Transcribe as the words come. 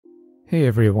Hey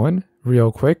everyone,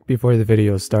 real quick before the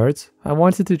video starts, I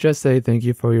wanted to just say thank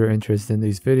you for your interest in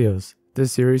these videos.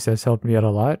 This series has helped me out a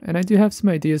lot, and I do have some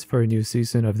ideas for a new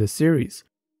season of this series.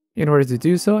 In order to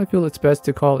do so, I feel it's best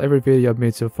to call every video I've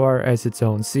made so far as its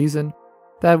own season.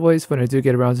 That way, when I do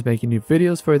get around to making new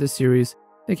videos for this series,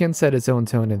 it can set its own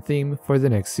tone and theme for the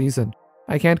next season.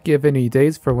 I can't give any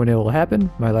dates for when it will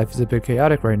happen, my life is a bit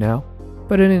chaotic right now.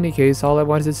 But in any case, all I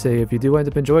wanted to say, if you do end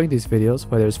up enjoying these videos,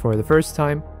 whether it's for the first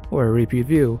time or a repeat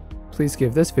view, please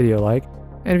give this video a like,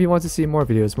 and if you want to see more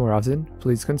videos more often,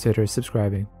 please consider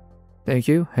subscribing. Thank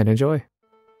you, and enjoy!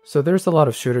 So there's a lot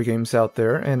of shooter games out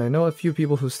there, and I know a few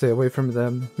people who stay away from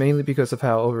them, mainly because of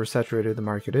how oversaturated the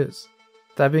market is.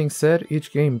 That being said,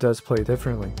 each game does play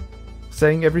differently.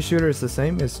 Saying every shooter is the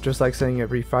same is just like saying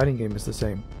every fighting game is the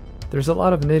same. There's a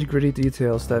lot of nitty-gritty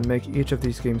details that make each of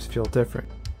these games feel different.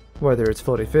 Whether it's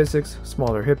floaty physics,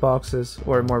 smaller hitboxes,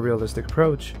 or a more realistic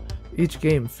approach, each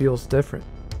game feels different.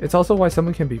 It's also why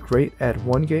someone can be great at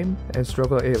one game and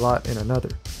struggle a lot in another.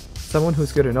 Someone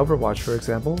who's good in Overwatch, for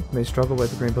example, may struggle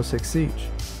with Rainbow Six Siege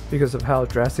because of how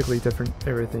drastically different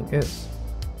everything is.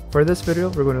 For this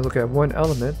video, we're going to look at one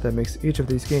element that makes each of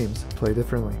these games play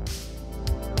differently.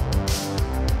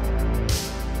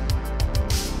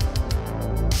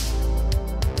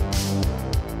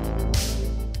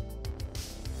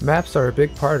 Maps are a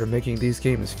big part of making these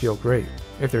games feel great.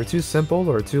 If they're too simple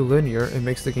or too linear, it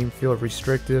makes the game feel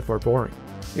restrictive or boring.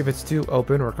 If it's too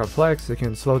open or complex, it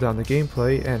can slow down the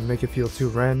gameplay and make it feel too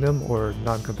random or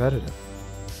non-competitive.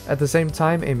 At the same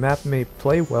time, a map may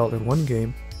play well in one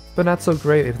game, but not so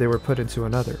great if they were put into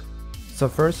another. So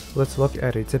first, let's look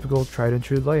at a typical tried and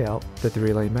true layout, the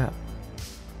 3-lane map.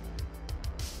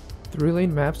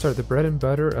 3-lane maps are the bread and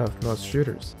butter of most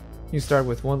shooters. You start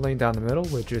with one lane down the middle,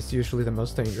 which is usually the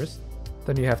most dangerous.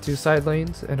 Then you have two side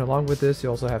lanes, and along with this you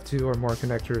also have two or more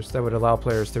connectors that would allow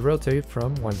players to rotate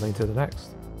from one lane to the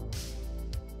next.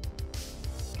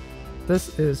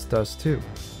 This is Dust 2,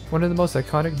 one of the most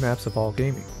iconic maps of all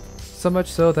gaming. So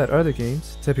much so that other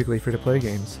games, typically free-to-play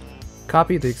games,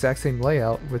 copy the exact same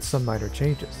layout with some minor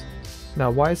changes.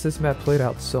 Now why is this map played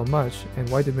out so much, and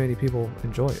why do many people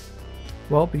enjoy it?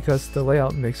 Well, because the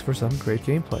layout makes for some great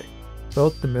gameplay.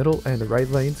 Both the middle and the right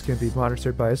lanes can be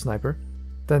monitored by a sniper.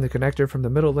 Then the connector from the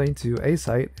middle lane to A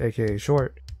site, aka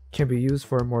short, can be used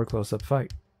for a more close-up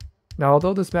fight. Now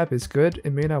although this map is good,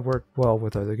 it may not work well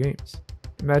with other games.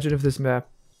 Imagine if this map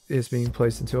is being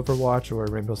placed into Overwatch or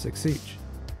Rainbow Six Siege.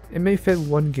 It may fit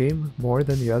one game more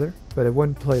than the other, but it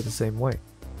wouldn't play the same way.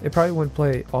 It probably wouldn't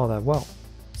play all that well.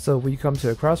 So we come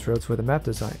to a crossroads with a map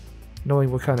design,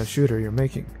 knowing what kind of shooter you're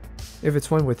making. If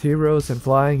it's one with heroes and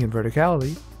flying and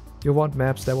verticality, you'll want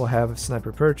maps that will have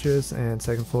sniper perches and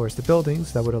second floors to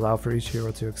buildings that would allow for each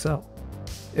hero to excel.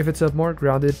 If it's a more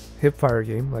grounded, hipfire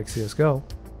game like CSGO,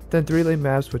 then 3-lane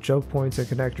maps with choke points and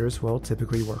connectors will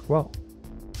typically work well.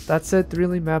 That said,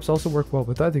 3-lane maps also work well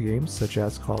with other games such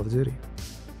as Call of Duty.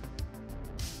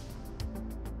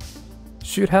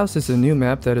 Shoot House is a new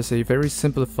map that is a very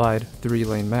simplified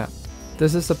 3-lane map.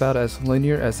 This is about as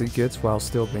linear as it gets while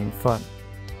still being fun.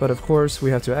 But of course,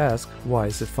 we have to ask, why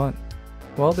is it fun?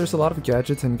 Well, there's a lot of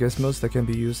gadgets and gizmos that can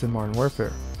be used in Modern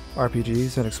Warfare,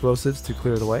 RPGs and explosives to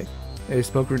clear the way, a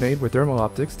smoke grenade with thermal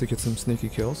optics to get some sneaky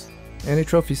kills, and a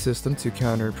trophy system to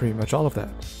counter pretty much all of that,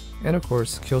 and of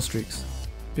course, kill streaks.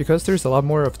 Because there's a lot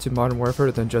more to Modern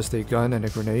Warfare than just a gun and a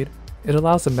grenade, it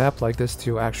allows a map like this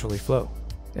to actually flow,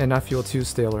 and not feel too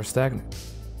stale or stagnant.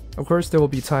 Of course, there will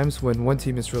be times when one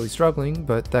team is really struggling,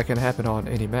 but that can happen on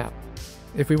any map.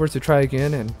 If we were to try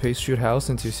again and paste Shoot House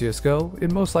into CSGO,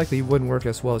 it most likely wouldn't work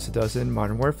as well as it does in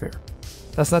Modern Warfare.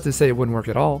 That's not to say it wouldn't work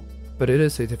at all, but it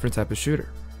is a different type of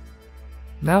shooter.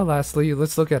 Now lastly,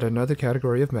 let's look at another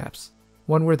category of maps,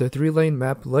 one where the 3-lane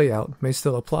map layout may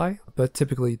still apply, but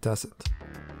typically doesn't.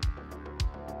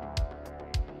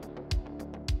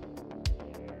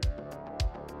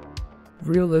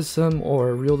 Realism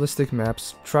or realistic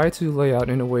maps try to lay out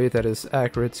in a way that is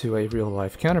accurate to a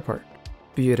real-life counterpart,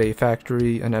 be it a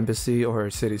factory, an embassy, or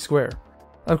a city square.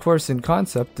 Of course, in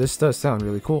concept, this does sound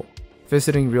really cool,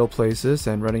 visiting real places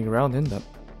and running around in them.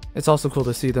 It's also cool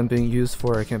to see them being used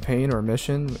for a campaign or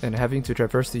mission and having to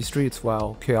traverse these streets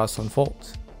while chaos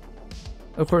unfolds.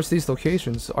 Of course, these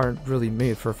locations aren't really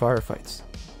made for firefights.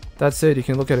 That said, you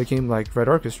can look at a game like Red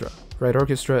Orchestra. Red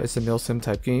Orchestra is a milsim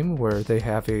type game where they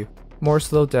have a more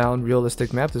slowed down,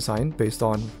 realistic map design based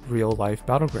on real-life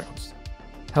battlegrounds.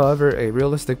 However, a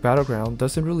realistic battleground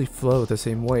doesn't really flow the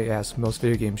same way as most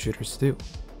video game shooters do.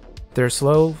 They're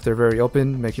slow, they're very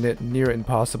open, making it near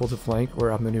impossible to flank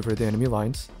or outmaneuver the enemy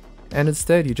lines, and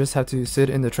instead you just have to sit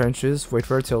in the trenches, wait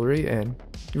for artillery, and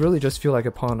you really just feel like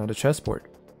a pawn on the chessboard.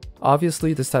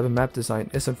 Obviously, this type of map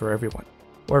design isn't for everyone,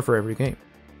 or for every game.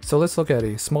 So let's look at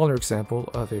a smaller example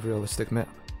of a realistic map.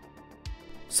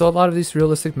 So a lot of these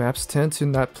realistic maps tend to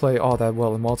not play all that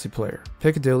well in multiplayer.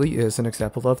 Piccadilly is an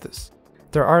example of this.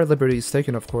 There are liberties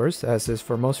taken, of course, as is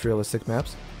for most realistic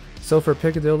maps. So for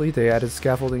Piccadilly, they added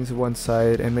scaffolding to one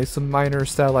side and made some minor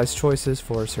stylized choices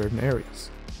for certain areas.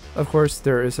 Of course,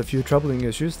 there is a few troubling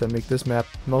issues that make this map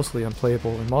mostly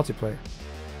unplayable in multiplayer.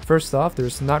 First off,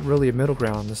 there's not really a middle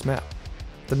ground on this map.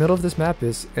 The middle of this map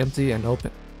is empty and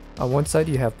open. On one side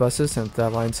you have buses and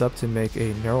that lines up to make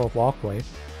a narrow walkway,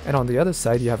 and on the other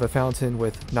side you have a fountain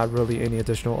with not really any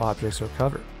additional objects or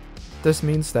cover. This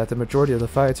means that the majority of the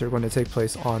fights are going to take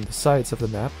place on the sides of the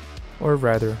map, or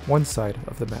rather one side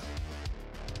of the map.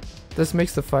 This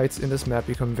makes the fights in this map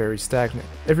become very stagnant.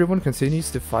 Everyone continues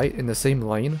to fight in the same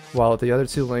lane, while the other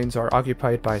two lanes are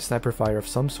occupied by sniper fire of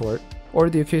some sort, or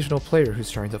the occasional player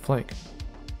who's trying to flank.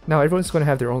 Now everyone's going to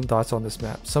have their own thoughts on this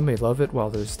map, some may love it while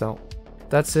others don't.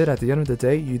 That said, at the end of the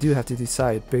day, you do have to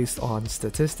decide based on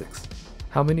statistics.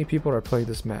 How many people are playing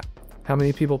this map? How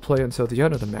many people play until the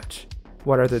end of the match?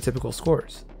 What are the typical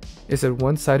scores? Is it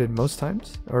one-sided most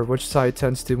times, or which side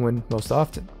tends to win most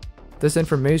often? This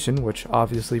information, which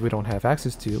obviously we don't have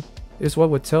access to, is what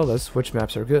would tell us which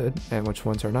maps are good and which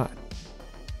ones are not.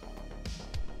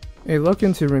 A look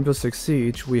into Rainbow Six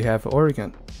Siege, we have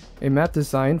Oregon, a map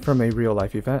designed from a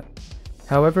real-life event.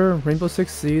 However, Rainbow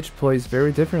Six Siege plays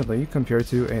very differently compared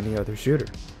to any other shooter.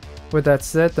 With that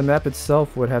said, the map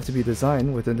itself would have to be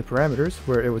designed within the parameters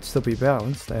where it would still be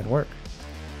balanced and work.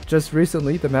 Just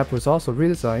recently, the map was also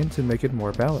redesigned to make it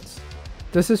more balanced.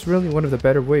 This is really one of the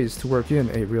better ways to work in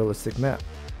a realistic map,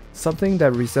 something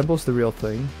that resembles the real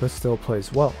thing but still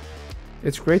plays well.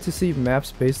 It's great to see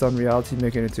maps based on reality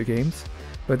make it into games,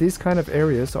 but these kind of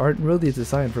areas aren't really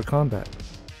designed for combat.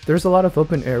 There's a lot of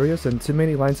open areas and too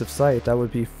many lines of sight that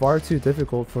would be far too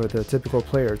difficult for the typical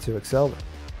player to excel in.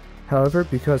 However,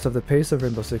 because of the pace of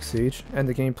Rainbow Six Siege and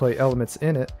the gameplay elements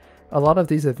in it, a lot of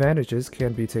these advantages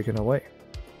can be taken away.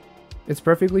 It's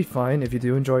perfectly fine if you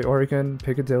do enjoy Oregon,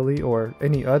 Piccadilly, or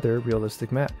any other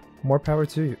realistic map. More power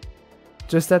to you.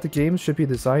 Just that the game should be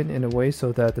designed in a way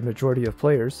so that the majority of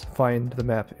players find the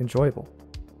map enjoyable.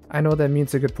 I know that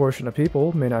means a good portion of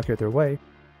people may not get their way,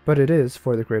 but it is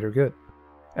for the greater good.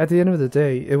 At the end of the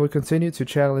day, it would continue to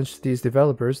challenge these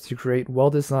developers to create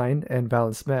well-designed and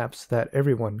balanced maps that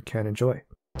everyone can enjoy.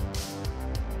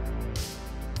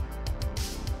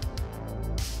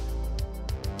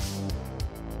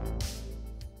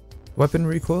 Weapon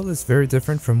recoil is very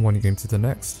different from one game to the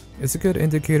next. It's a good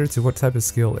indicator to what type of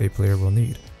skill a player will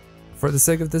need. For the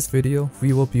sake of this video,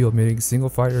 we will be omitting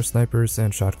single-fire snipers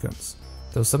and shotguns.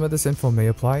 Though some of this info may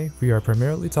apply, we are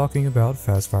primarily talking about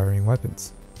fast-firing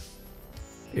weapons.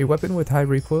 A weapon with high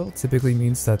recoil typically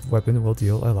means that the weapon will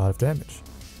deal a lot of damage.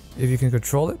 If you can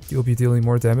control it, you'll be dealing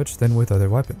more damage than with other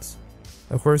weapons.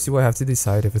 Of course, you will have to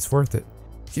decide if it's worth it.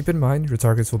 Keep in mind, your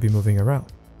targets will be moving around.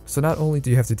 So not only do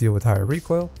you have to deal with higher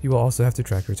recoil, you will also have to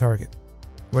track your target.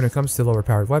 When it comes to lower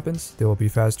powered weapons, they will be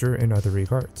faster in other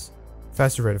regards.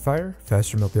 Faster rate of fire,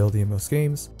 faster mobility in most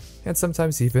games, and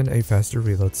sometimes even a faster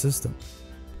reload system.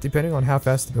 Depending on how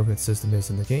fast the movement system is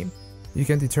in the game, you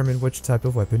can determine which type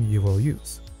of weapon you will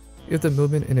use. If the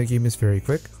movement in a game is very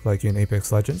quick, like in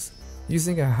Apex Legends,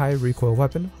 using a high recoil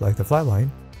weapon, like the flatline,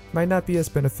 might not be as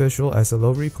beneficial as a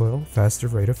low recoil, faster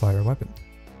rate of fire weapon.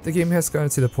 The game has gotten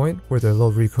to the point where the low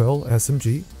recoil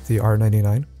SMG, the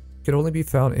R99, can only be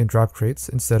found in drop crates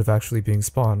instead of actually being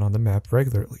spawned on the map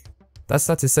regularly. That's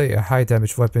not to say a high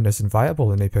damage weapon isn't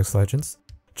viable in Apex Legends,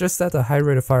 just that the high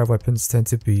rate of fire weapons tend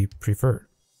to be preferred.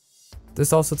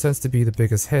 This also tends to be the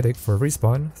biggest headache for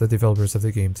Respawn, the developers of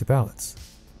the game, to balance.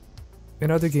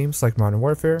 In other games like Modern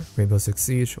Warfare, Rainbow Six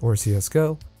Siege, or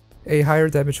CSGO, a higher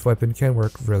damage weapon can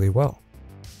work really well.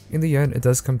 In the end, it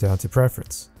does come down to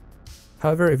preference.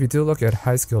 However, if you do look at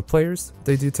high-skilled players,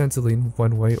 they do tend to lean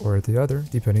one way or the other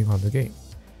depending on the game.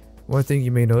 One thing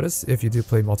you may notice if you do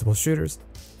play multiple shooters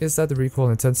is that the recoil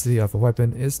intensity of a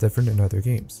weapon is different in other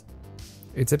games.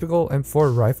 A typical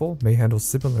M4 rifle may handle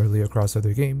similarly across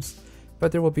other games,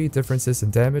 but there will be differences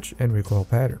in damage and recoil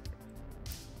pattern.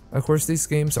 Of course, these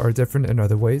games are different in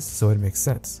other ways, so it makes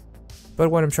sense.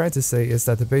 But what I'm trying to say is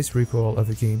that the base recoil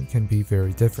of a game can be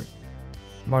very different.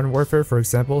 Modern Warfare, for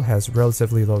example, has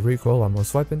relatively low recoil on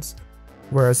most weapons,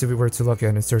 whereas if we were to look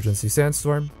at Insurgency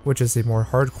Sandstorm, which is a more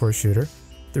hardcore shooter,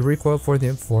 the recoil for the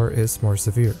M4 is more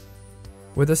severe.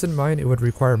 With this in mind, it would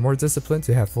require more discipline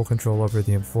to have full control over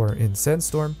the M4 in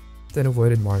Sandstorm than it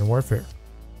would in Modern Warfare.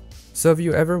 So if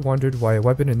you ever wondered why a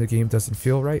weapon in the game doesn't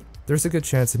feel right, there's a good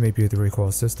chance it may be the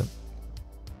recoil system.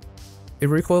 A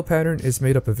recoil pattern is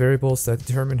made up of variables that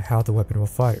determine how the weapon will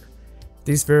fire.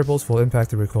 These variables will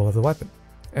impact the recoil of the weapon,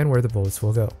 and where the bullets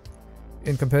will go.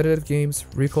 In competitive games,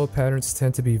 recoil patterns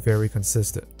tend to be very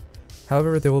consistent.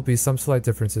 However, there will be some slight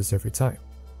differences every time.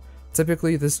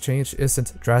 Typically, this change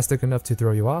isn't drastic enough to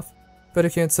throw you off, but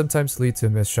it can sometimes lead to a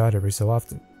missed shot every so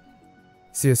often.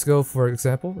 CSGO, for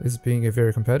example, is being a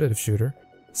very competitive shooter,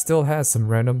 still has some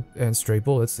random and stray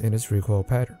bullets in its recoil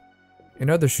pattern. In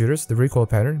other shooters, the recoil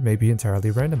pattern may be entirely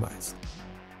randomized.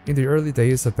 In the early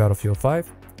days of Battlefield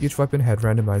 5, each weapon had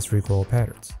randomized recoil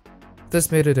patterns.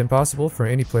 This made it impossible for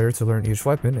any player to learn each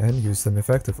weapon and use them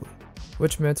effectively,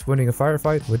 which meant winning a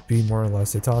firefight would be more or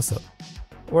less a toss-up.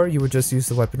 Or you would just use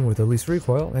the weapon with the least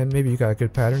recoil and maybe you got a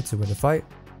good pattern to win the fight,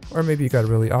 or maybe you got a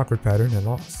really awkward pattern and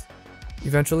lost.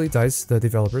 Eventually, DICE, the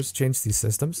developers, changed these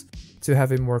systems to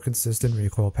have a more consistent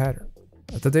recoil pattern.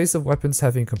 The days of weapons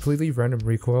having completely random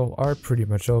recoil are pretty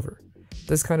much over.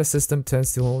 This kind of system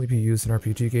tends to only be used in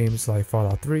RPG games like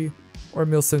Fallout 3 or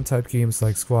milsim type games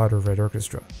like Squad or Red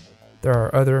Orchestra. There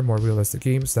are other more realistic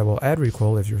games that will add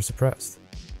recoil if you're suppressed,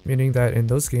 meaning that in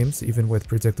those games, even with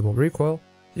predictable recoil,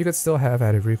 you could still have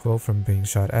added recoil from being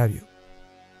shot at you.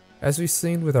 As we've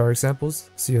seen with our examples,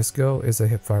 CSGO is a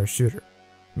hipfire shooter,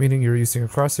 meaning you're using a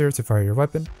crosshair to fire your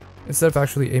weapon instead of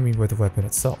actually aiming with the weapon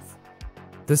itself.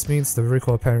 This means the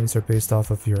recoil patterns are based off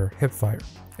of your hipfire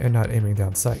and not aiming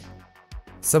down sight.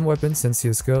 Some weapons in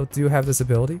CSGO do have this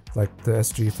ability, like the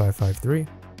SG-553,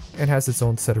 and has its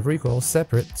own set of recoil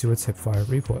separate to its hipfire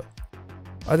recoil.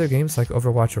 Other games like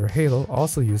Overwatch or Halo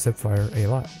also use hipfire a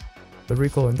lot. The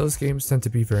recoil in those games tend to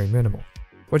be very minimal,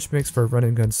 which makes for a run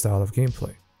and gun style of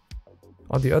gameplay.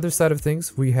 On the other side of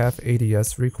things, we have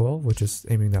ADS recoil, which is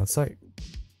aiming down sight.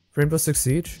 Rainbow Six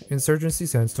Siege, Insurgency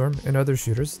Sandstorm, and other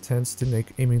shooters tends to make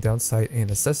aiming down sight a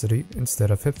necessity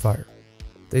instead of hipfire.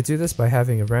 They do this by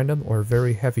having a random or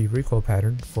very heavy recoil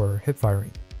pattern for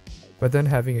hipfiring, but then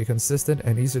having a consistent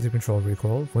and easy to control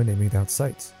recoil when aiming down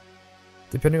sights.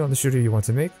 Depending on the shooter you want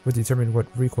to make would determine what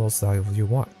recoil style you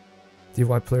want. Do you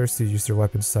want players to use their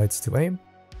weapon sights to aim,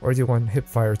 or do you want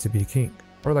hipfire to be king?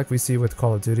 Or like we see with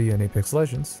Call of Duty and Apex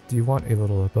Legends, do you want a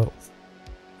little of both?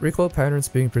 Recoil patterns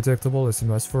being predictable is a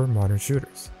must for modern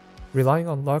shooters. Relying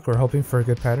on luck or hoping for a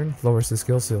good pattern lowers the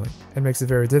skill ceiling and makes it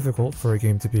very difficult for a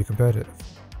game to be competitive.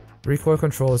 Recoil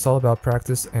control is all about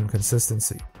practice and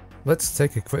consistency. Let's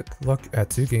take a quick look at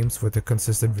two games with the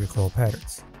consistent recoil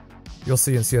patterns. You'll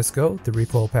see in CSGO, the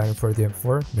recoil pattern for the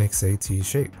M4 makes a T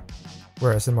shape,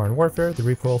 whereas in Modern Warfare, the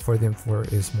recoil for the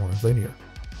M4 is more linear.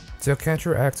 To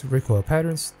counteract recoil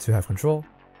patterns, to have control,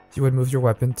 you would move your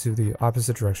weapon to the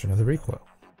opposite direction of the recoil.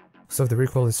 So if the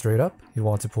recoil is straight up, you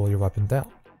want to pull your weapon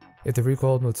down. If the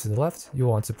recoil moves to the left, you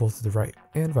want to pull to the right,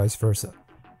 and vice versa.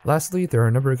 Lastly, there are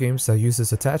a number of games that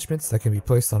uses attachments that can be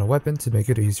placed on a weapon to make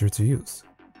it easier to use.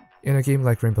 In a game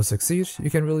like Rainbow Six Siege, you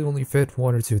can really only fit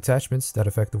 1 or 2 attachments that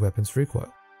affect the weapon's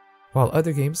recoil, while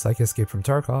other games like Escape from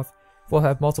Tarkov will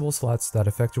have multiple slots that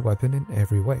affect your weapon in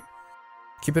every way.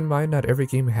 Keep in mind not every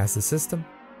game has this system,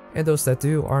 and those that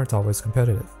do aren't always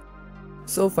competitive.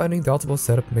 So finding the optimal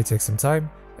setup may take some time,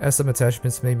 as some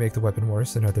attachments may make the weapon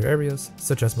worse in other areas,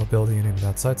 such as mobility and aiming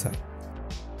outside time.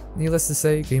 Needless to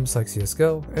say, games like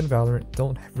CSGO and Valorant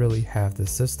don't really have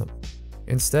this system.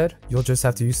 Instead, you'll just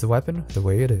have to use the weapon the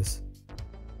way it is.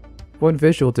 One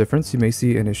visual difference you may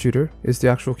see in a shooter is the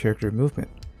actual character movement,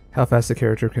 how fast the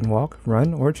character can walk,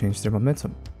 run, or change their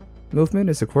momentum. Movement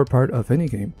is a core part of any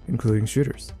game, including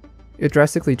shooters. It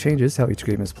drastically changes how each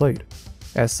game is played.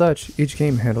 As such, each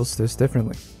game handles this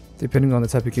differently, depending on the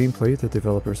type of gameplay the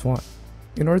developers want.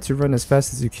 In order to run as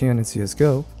fast as you can in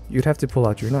CSGO, you'd have to pull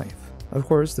out your knife. Of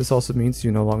course, this also means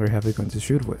you no longer have a gun to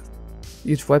shoot with.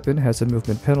 Each weapon has a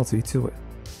movement penalty to it.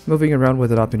 Moving around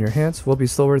with it up in your hands will be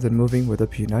slower than moving with a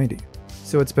P90,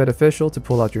 so it's beneficial to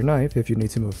pull out your knife if you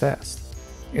need to move fast.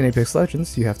 In Apex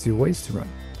Legends, you have 2 ways to run.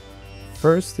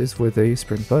 First is with a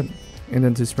sprint button, and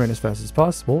then to sprint as fast as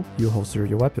possible, you holster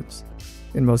your weapons.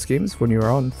 In most games, when you are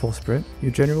on full sprint,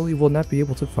 you generally will not be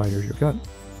able to fire your gun.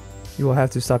 You will have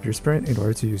to stop your sprint in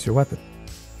order to use your weapon.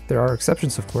 There are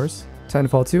exceptions, of course.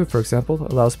 Titanfall 2, for example,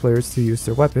 allows players to use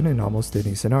their weapon in almost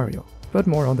any scenario, but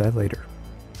more on that later.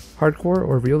 Hardcore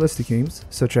or realistic games,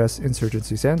 such as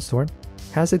Insurgency Sandstorm,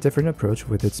 has a different approach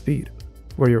with its speed,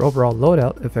 where your overall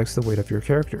loadout affects the weight of your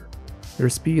character. Your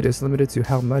speed is limited to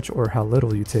how much or how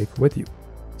little you take with you,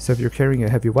 so if you're carrying a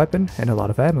heavy weapon and a lot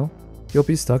of ammo, you'll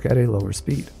be stuck at a lower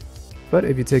speed. But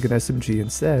if you take an SMG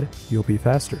instead, you'll be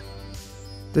faster.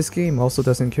 This game also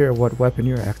doesn't care what weapon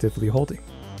you're actively holding,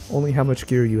 only how much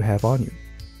gear you have on you.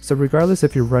 So regardless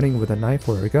if you're running with a knife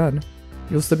or a gun,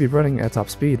 you'll still be running at top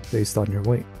speed based on your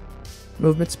weight.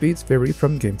 Movement speeds vary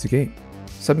from game to game.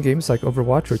 Some games like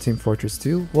Overwatch or Team Fortress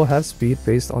 2 will have speed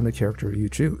based on the character you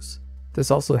choose. This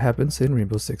also happens in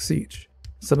Rainbow Six Siege.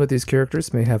 Some of these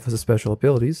characters may have special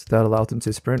abilities that allow them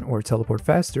to sprint or teleport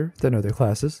faster than other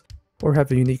classes, or have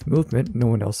a unique movement no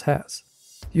one else has.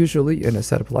 Usually in a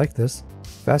setup like this,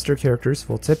 faster characters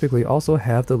will typically also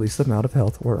have the least amount of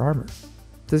health or armor.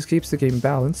 This keeps the game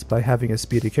balanced by having a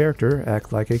speedy character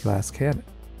act like a glass cannon,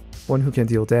 one who can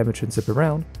deal damage and zip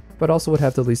around, but also would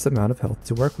have the least amount of health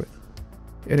to work with.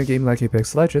 In a game like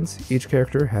Apex Legends, each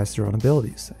character has their own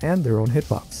abilities and their own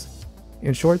hitbox.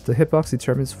 In short, the hitbox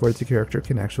determines where the character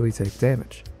can actually take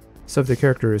damage. So if the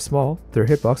character is small, their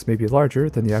hitbox may be larger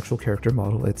than the actual character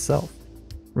model itself.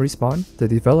 Respawn, the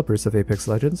developers of Apex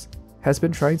Legends, has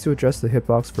been trying to adjust the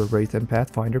hitbox for Wraith and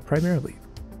Pathfinder primarily,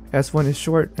 as one is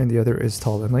short and the other is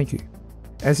tall and lanky.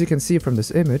 As you can see from this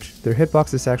image, their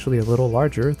hitbox is actually a little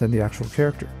larger than the actual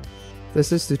character.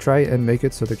 This is to try and make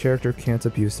it so the character can't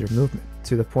abuse their movement,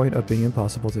 to the point of being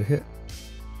impossible to hit.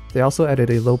 They also added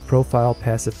a low-profile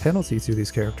passive penalty to these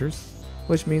characters,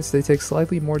 which means they take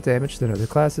slightly more damage than other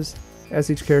classes, as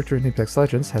each character in Apex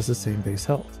Legends has the same base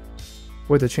health.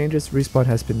 With the changes Respawn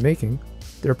has been making,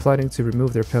 they're planning to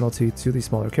remove their penalty to the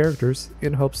smaller characters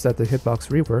in hopes that the hitbox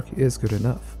rework is good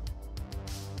enough.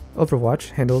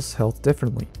 Overwatch handles health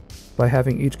differently, by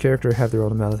having each character have their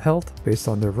own amount of health based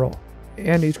on their role,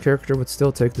 and each character would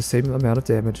still take the same amount of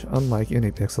damage unlike in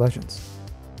Apex Legends.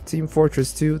 Team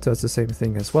Fortress 2 does the same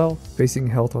thing as well, basing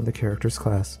health on the character's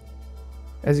class.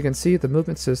 As you can see, the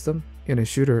movement system in a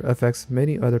shooter affects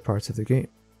many other parts of the game.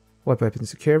 What weapons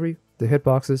to carry, the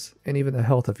hitboxes, and even the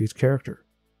health of each character.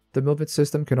 The movement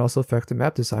system can also affect the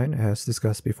map design as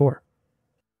discussed before.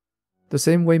 The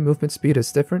same way movement speed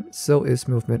is different, so is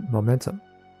movement momentum.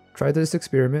 Try this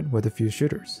experiment with a few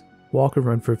shooters. Walk or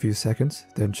run for a few seconds,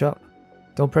 then jump.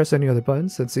 Don't press any other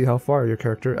buttons and see how far your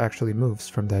character actually moves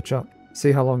from that jump.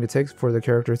 See how long it takes for the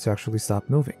character to actually stop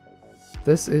moving.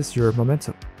 This is your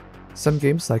momentum. Some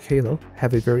games like Halo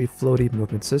have a very floaty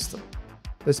movement system.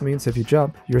 This means if you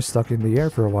jump, you're stuck in the air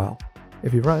for a while.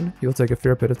 If you run, you'll take a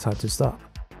fair bit of time to stop.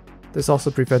 This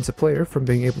also prevents a player from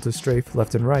being able to strafe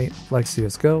left and right like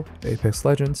CSGO, Apex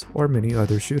Legends, or many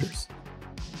other shooters.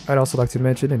 I'd also like to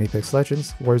mention in Apex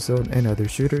Legends, Warzone, and other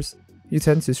shooters, you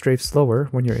tend to strafe slower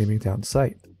when you're aiming down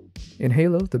sight. In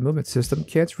Halo, the movement system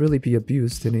can't really be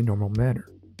abused in a normal manner.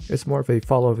 It's more of a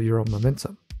follow your own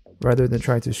momentum, rather than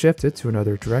trying to shift it to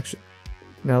another direction.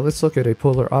 Now let's look at a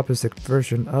polar opposite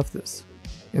version of this.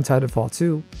 In Titanfall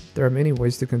 2, there are many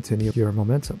ways to continue your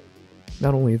momentum.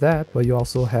 Not only that, but you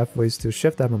also have ways to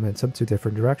shift that momentum to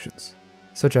different directions,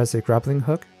 such as a grappling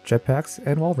hook, jetpacks,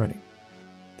 and wall running.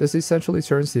 This essentially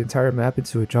turns the entire map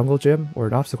into a jungle gym or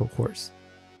an obstacle course.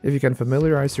 If you can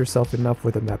familiarize yourself enough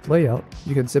with the map layout,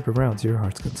 you can zip around to your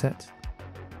heart's content.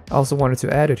 I also wanted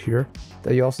to add it here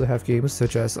that you also have games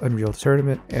such as Unreal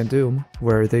Tournament and Doom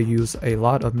where they use a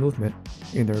lot of movement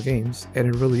in their games, and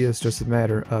it really is just a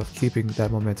matter of keeping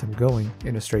that momentum going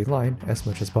in a straight line as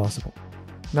much as possible.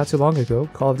 Not too long ago,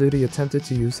 Call of Duty attempted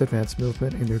to use advanced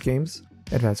movement in their games,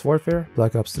 Advanced Warfare,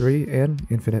 Black Ops 3, and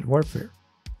Infinite Warfare.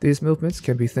 These movements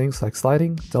can be things like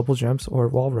sliding, double jumps, or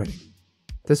wall running.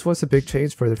 This was a big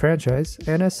change for the franchise,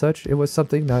 and as such, it was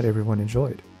something not everyone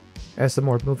enjoyed. As the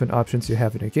more movement options you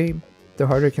have in a game, the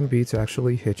harder it can be to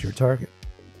actually hit your target.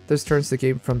 This turns the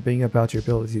game from being about your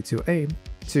ability to aim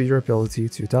to your ability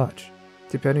to dodge.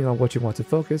 Depending on what you want to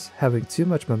focus, having too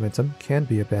much momentum can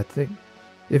be a bad thing.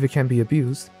 If it can be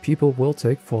abused, people will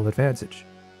take full advantage.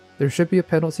 There should be a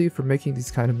penalty for making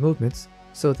these kind of movements,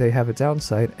 so they have a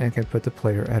downside and can put the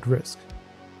player at risk.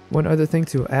 One other thing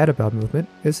to add about movement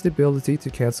is the ability to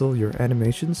cancel your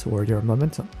animations or your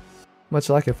momentum. Much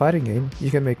like a fighting game, you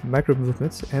can make micro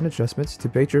movements and adjustments to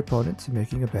bait your opponent to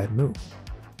making a bad move.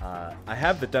 I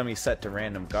have the dummy set to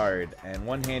random guard, and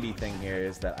one handy thing here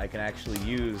is that I can actually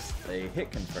use a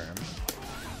hit confirm.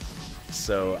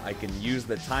 So I can use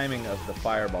the timing of the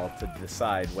fireball to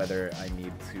decide whether I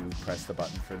need to press the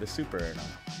button for the super or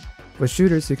not. With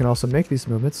shooters, you can also make these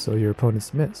movements so your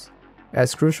opponents miss.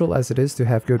 As crucial as it is to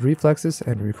have good reflexes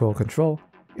and recoil control,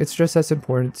 it's just as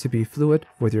important to be fluid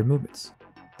with your movements.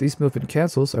 These movement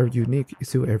cancels are unique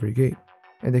to every game,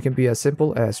 and they can be as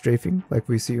simple as strafing like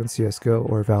we see on CSGO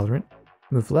or Valorant,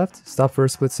 move left, stop for a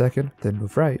split second, then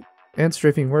move right, and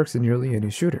strafing works in nearly any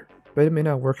shooter, but it may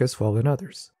not work as well in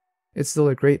others. It's still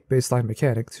a great baseline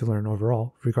mechanic to learn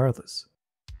overall, regardless.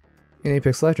 In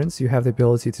Apex Legends, you have the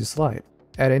ability to slide.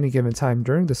 At any given time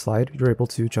during the slide, you're able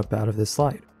to jump out of this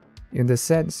slide. In this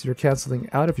sense, you're canceling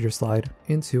out of your slide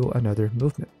into another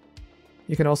movement.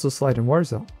 You can also slide in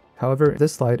Warzone, however,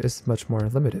 this slide is much more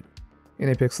limited. In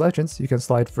Apex Legends, you can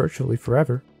slide virtually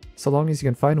forever, so long as you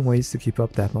can find ways to keep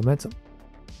up that momentum.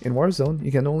 In Warzone,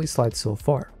 you can only slide so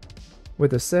far.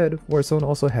 With this said, Warzone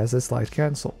also has a slide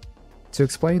cancel. To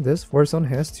explain this, Warzone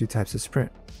has two types of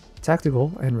sprint: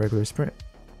 tactical and regular sprint.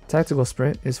 Tactical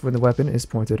sprint is when the weapon is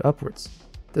pointed upwards.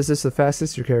 This is the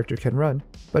fastest your character can run,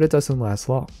 but it doesn't last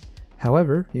long.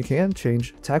 However, you can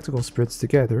change tactical sprints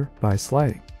together by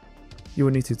sliding. You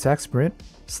will need to tac sprint,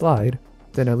 slide,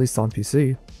 then at least on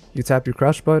PC, you tap your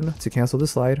crouch button to cancel the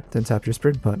slide, then tap your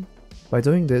sprint button. By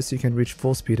doing this, you can reach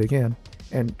full speed again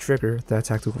and trigger that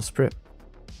tactical sprint.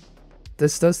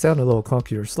 This does sound a little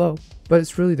clunky or slow, but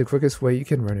it's really the quickest way you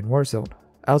can run in Warzone,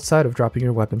 outside of dropping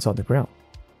your weapons on the ground.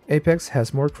 Apex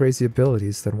has more crazy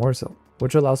abilities than Warzone,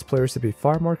 which allows players to be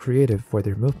far more creative for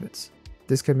their movements.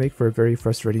 This can make for a very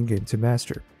frustrating game to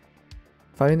master.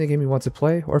 Finding the game you want to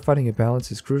play or finding a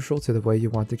balance is crucial to the way you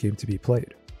want the game to be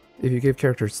played. If you give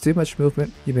characters too much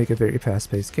movement, you make a very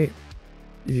fast-paced game.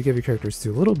 If you give your characters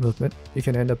too little movement, you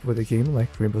can end up with a game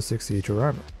like Rainbow Six Siege or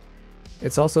Arma.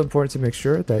 It's also important to make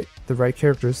sure that the right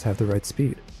characters have the right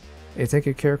speed. A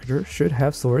tanky character should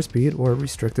have slower speed or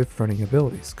restrictive running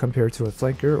abilities compared to a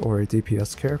flanker or a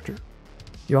DPS character.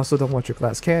 You also don't want your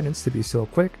glass cannons to be so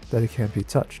quick that it can't be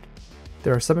touched.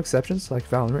 There are some exceptions like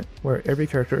Valorant where every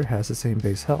character has the same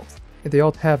base health, and they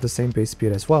all have the same base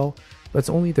speed as well, but it's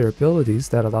only their abilities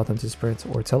that allow them to sprint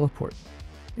or teleport.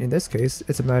 In this case,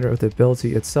 it's a matter of the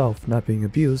ability itself not being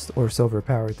abused or so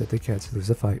overpowered that they can't lose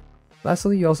a fight.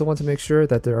 Lastly, you also want to make sure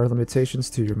that there are limitations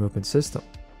to your movement system.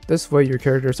 This way your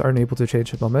characters aren't able to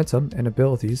change momentum and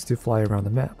abilities to fly around the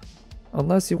map,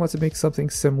 unless you want to make something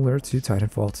similar to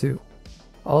Titanfall 2.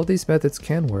 All of these methods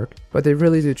can work, but they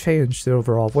really do change the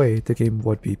overall way the game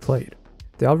would be played.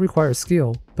 They all require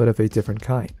skill, but of a different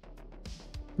kind.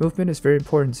 Movement is very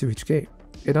important to each game.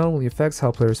 It not only affects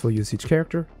how players will use each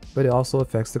character, but it also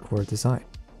affects the core design.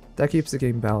 That keeps the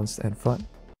game balanced and fun.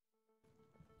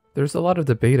 There's a lot of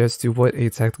debate as to what a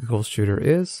tactical shooter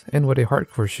is and what a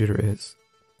hardcore shooter is.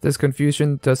 This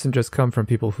confusion doesn't just come from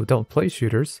people who don't play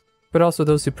shooters, but also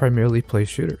those who primarily play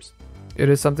shooters. It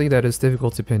is something that is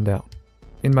difficult to pin down.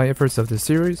 In my efforts of this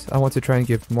series, I want to try and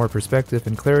give more perspective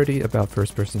and clarity about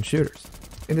first-person shooters.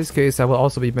 In this case, I will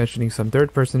also be mentioning some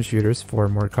third-person shooters for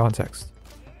more context.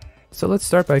 So let's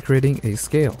start by creating a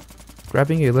scale,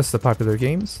 grabbing a list of popular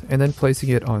games, and then placing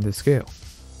it on the scale.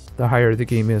 The higher the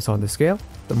game is on the scale,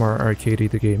 the more arcadey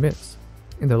the game is.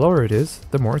 And the lower it is,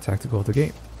 the more tactical the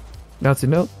game. Now to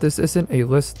note, this isn't a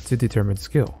list to determine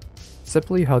skill,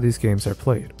 simply how these games are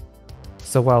played.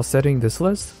 So while setting this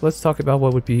list, let's talk about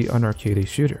what would be an arcade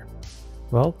shooter.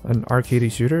 Well, an arcade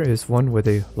shooter is one with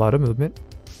a lot of movement,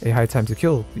 a high time to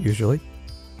kill usually,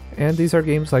 and these are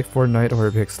games like Fortnite or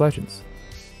Apex Legends.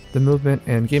 The movement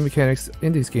and game mechanics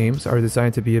in these games are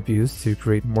designed to be abused to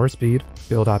create more speed,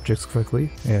 build objects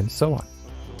quickly, and so on.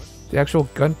 The actual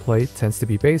gunplay tends to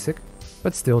be basic,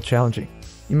 but still challenging.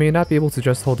 You may not be able to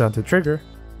just hold down the trigger,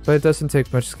 but it doesn't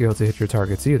take much skill to hit your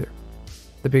targets either.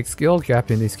 The big skill gap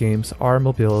in these games are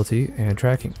mobility and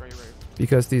tracking.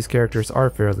 Because these characters are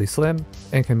fairly slim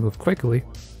and can move quickly,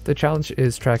 the challenge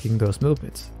is tracking those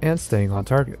movements and staying on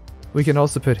target. We can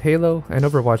also put Halo and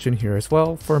Overwatch in here as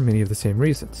well for many of the same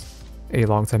reasons. A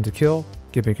long time to kill,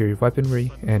 gimmicky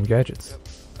weaponry, and gadgets.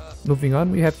 Moving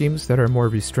on, we have games that are more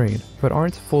restrained, but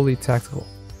aren't fully tactical.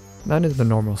 Not in the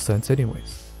normal sense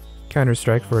anyways.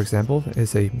 Counter-Strike, for example,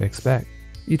 is a mixed bag.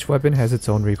 Each weapon has its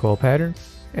own recoil pattern,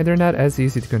 and they're not as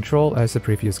easy to control as the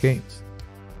previous games.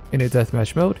 In a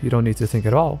deathmatch mode, you don't need to think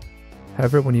at all.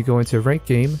 However, when you go into a ranked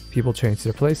game, people change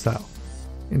their playstyle.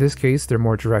 In this case, they're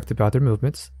more direct about their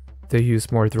movements, they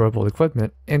use more throwable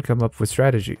equipment, and come up with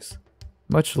strategies,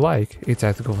 much like a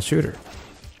tactical shooter.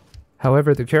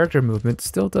 However, the character movement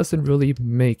still doesn't really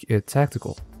make it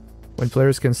tactical. When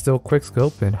players can still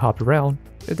quickscope and hop around,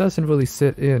 it doesn't really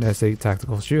sit in as a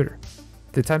tactical shooter.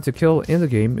 The time to kill in the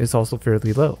game is also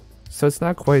fairly low, so it's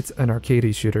not quite an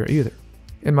arcade shooter either.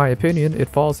 In my opinion, it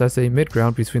falls as a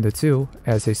mid-ground between the two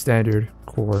as a standard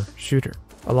core shooter.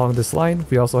 Along this line,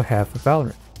 we also have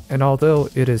Valorant, and although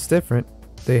it is different,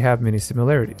 they have many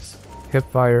similarities: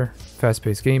 hipfire,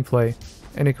 fast-paced gameplay,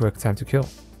 and a quick time to kill.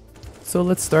 So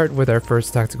let's start with our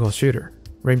first tactical shooter,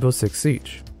 Rainbow Six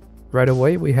Siege. Right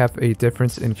away, we have a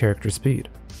difference in character speed.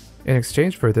 In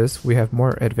exchange for this, we have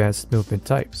more advanced movement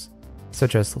types,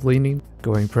 such as leaning,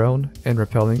 going prone, and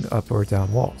rappelling up or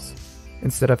down walls.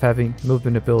 Instead of having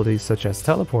movement abilities such as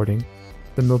teleporting,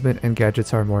 the movement and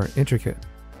gadgets are more intricate,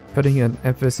 putting an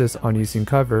emphasis on using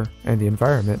cover and the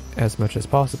environment as much as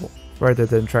possible, rather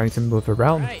than trying to move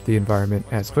around the environment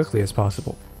as quickly as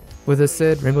possible. With this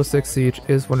said, Rainbow Six Siege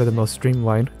is one of the most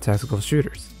streamlined tactical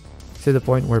shooters. to the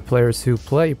point where players who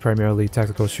play primarily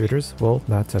tactical shooters will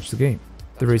not touch the game.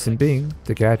 The reason being,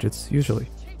 the gadgets usually.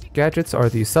 Gadgets are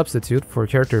the substitute for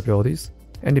character abilities,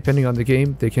 and depending on the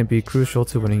game, they can be crucial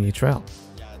to winning each round.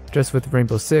 Just with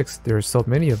Rainbow Six, there are so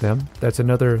many of them, that's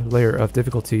another layer of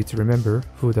difficulty to remember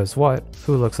who does what,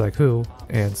 who looks like who,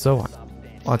 and so on.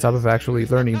 On top of actually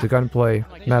learning the gunplay,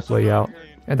 map layout,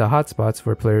 and the hotspots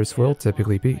where players will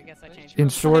typically be. In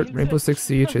short, Rainbow Six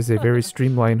Siege is a very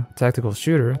streamlined tactical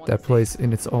shooter that plays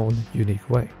in its own unique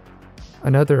way.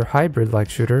 Another hybrid-like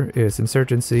shooter is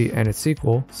Insurgency and its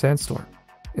sequel, Sandstorm.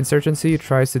 Insurgency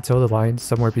tries to toe the line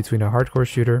somewhere between a hardcore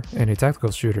shooter and a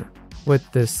tactical shooter. With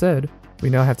this said, we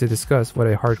now have to discuss what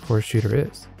a hardcore shooter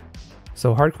is.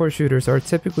 So hardcore shooters are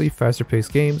typically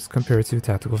faster-paced games compared to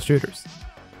tactical shooters.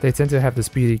 They tend to have the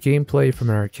speedy gameplay from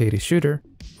an arcade shooter,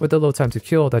 with the low time to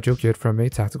kill that you'll get from a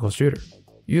tactical shooter.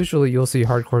 Usually you'll see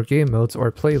hardcore game modes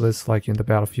or playlists like in the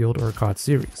Battlefield or COD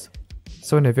series.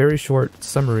 So in a very short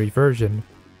summary version,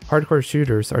 hardcore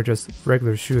shooters are just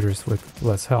regular shooters with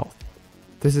less health.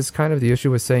 This is kind of the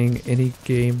issue with saying any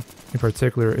game in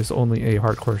particular is only a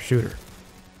hardcore shooter.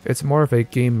 It's more of a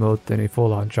game mode than a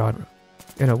full-on genre.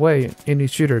 In a way, any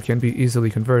shooter can be easily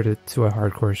converted to a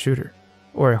hardcore shooter,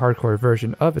 or a hardcore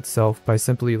version of itself by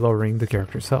simply lowering the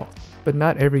character's health. But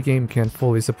not every game can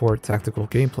fully support tactical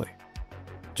gameplay.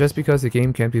 Just because a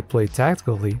game can be played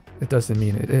tactically, it doesn't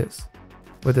mean it is.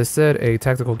 With this said, a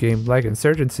tactical game like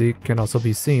Insurgency can also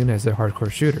be seen as a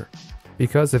hardcore shooter,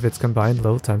 because of its combined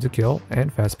low time to kill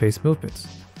and fast-paced movements.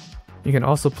 You can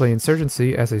also play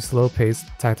Insurgency as a slow-paced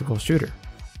tactical shooter.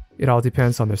 It all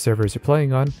depends on the servers you're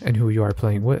playing on and who you are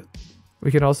playing with.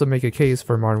 We can also make a case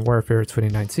for Modern Warfare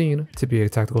 2019 to be a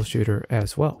tactical shooter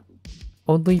as well,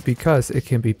 only because it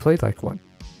can be played like one.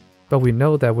 But we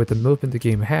know that with the movement the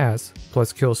game has,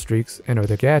 plus kill streaks and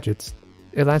other gadgets,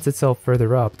 it lends itself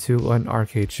further up to an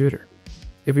arcade shooter.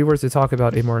 If we were to talk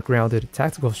about a more grounded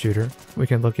tactical shooter, we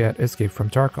can look at Escape from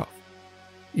Tarkov.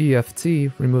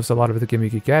 EFT removes a lot of the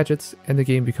gimmicky gadgets and the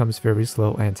game becomes very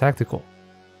slow and tactical,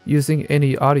 using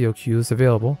any audio cues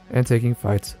available and taking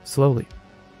fights slowly.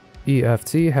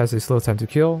 EFT has a slow time to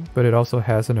kill, but it also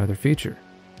has another feature.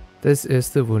 This is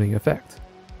the wounding effect,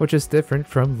 which is different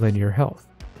from linear health.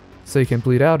 So you can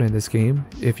bleed out in this game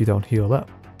if you don't heal up.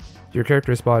 Your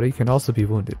character's body can also be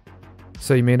wounded,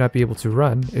 so you may not be able to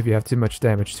run if you have too much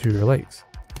damage to your legs.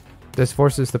 This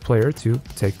forces the player to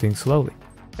take things slowly,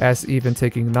 as even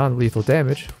taking non-lethal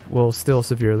damage will still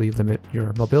severely limit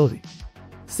your mobility.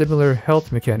 Similar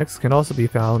health mechanics can also be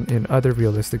found in other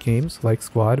realistic games like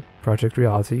Squad, Project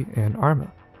Reality, and Arma.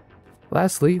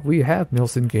 Lastly, we have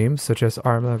milsim games such as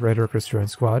Arma, Red Orchestra, and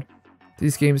Squad.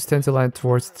 These games tend to land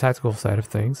towards the tactical side of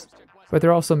things, but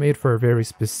they're also made for a very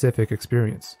specific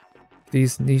experience.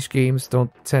 These niche games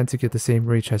don't tend to get the same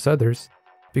reach as others,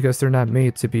 because they're not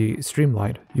made to be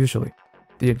streamlined, usually.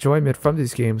 The enjoyment from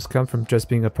these games comes from just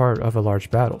being a part of a large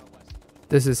battle.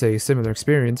 This is a similar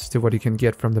experience to what you can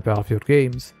get from the Battlefield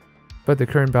games, but the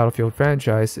current Battlefield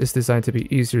franchise is designed to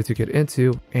be easier to get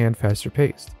into and faster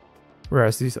paced,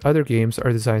 whereas these other games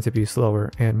are designed to be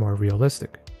slower and more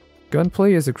realistic.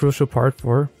 Gunplay is a crucial part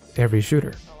for every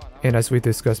shooter, and as we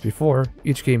discussed before,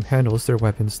 each game handles their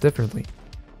weapons differently,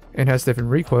 and has different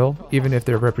recoil even if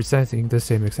they're representing the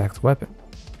same exact weapon.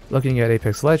 Looking at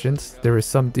Apex Legends, there is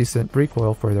some decent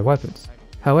recoil for their weapons.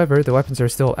 However, the weapons are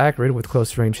still accurate with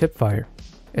close range hipfire,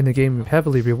 and the game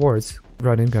heavily rewards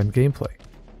run-and-gun gameplay.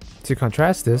 To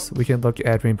contrast this, we can look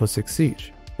at Rainbow Six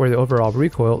Siege, where the overall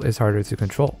recoil is harder to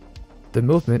control. The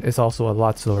movement is also a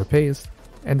lot slower paced,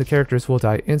 and the characters will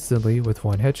die instantly with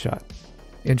one headshot.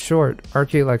 In short,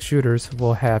 arcade-like shooters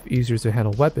will have easier to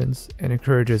handle weapons and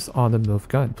encourages on-the-move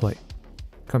gunplay,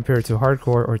 compared to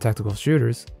hardcore or tactical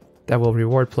shooters that will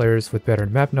reward players with better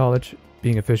map knowledge,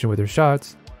 being efficient with their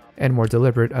shots, and more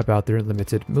deliberate about their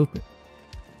limited movement.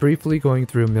 Briefly going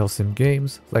through milsim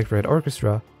games like Red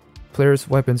Orchestra, players'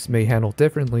 weapons may handle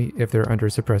differently if they're under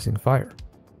suppressing fire.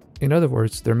 In other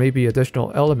words, there may be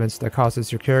additional elements that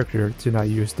causes your character to not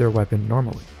use their weapon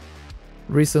normally.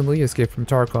 Recently, Escape from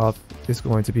Tarkov is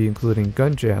going to be including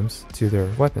gun jams to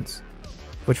their weapons,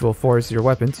 which will force your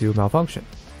weapon to malfunction.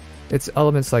 It's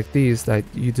elements like these that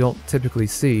you don't typically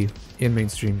see in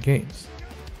mainstream games,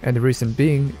 and the reason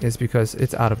being is because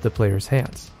it's out of the player's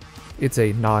hands. It's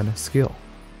a non-skill,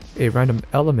 a random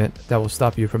element that will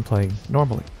stop you from playing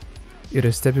normally. It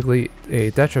is typically a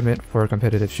detriment for a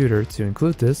competitive shooter to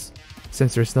include this,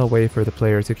 since there's no way for the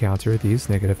player to counter these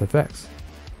negative effects.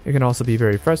 It can also be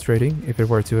very frustrating if it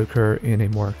were to occur in a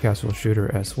more casual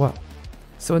shooter as well.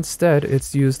 So instead,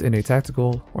 it's used in a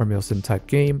tactical or milsim type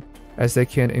game, as they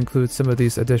can include some of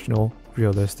these additional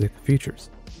realistic features.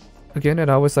 Again, I'd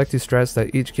always like to stress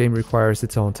that each game requires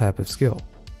its own type of skill.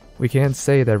 We can't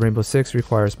say that Rainbow Six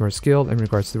requires more skill in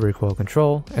regards to recoil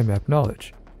control and map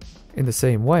knowledge. In the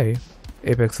same way,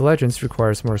 Apex Legends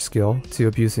requires more skill to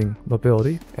abusing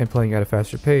mobility and playing at a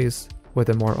faster pace with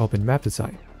a more open map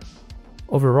design.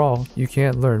 Overall, you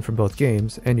can learn from both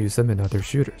games and use them in other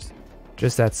shooters,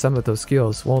 just that some of those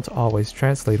skills won't always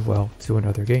translate well to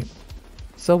another game.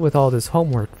 So with all this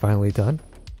homework finally done,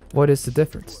 what is the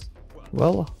difference?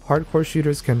 Well, hardcore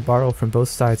shooters can borrow from both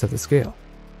sides of the scale.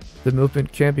 The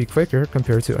movement can be quicker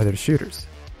compared to other shooters,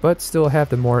 but still have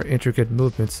the more intricate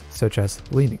movements such as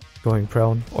leaning, going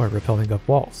prone, or rappelling up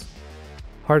walls.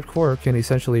 Hardcore can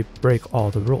essentially break all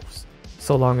the rules,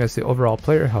 so long as the overall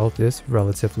player health is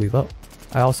relatively low.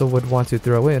 I also would want to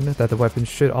throw in that the weapons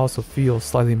should also feel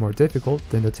slightly more difficult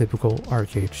than the typical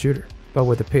arcade shooter, but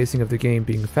with the pacing of the game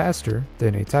being faster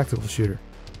than a tactical shooter.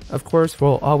 Of course,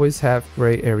 we'll always have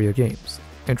gray area games,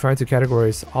 and trying to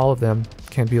categorize all of them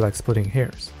can be like splitting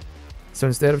hairs. So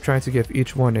instead of trying to give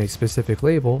each one a specific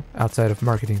label outside of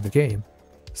marketing the game,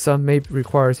 some may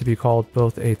require to be called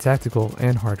both a tactical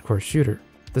and hardcore shooter,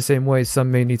 the same way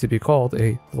some may need to be called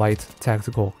a light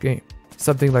tactical game.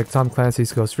 Something like Tom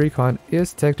Clancy's Ghost Recon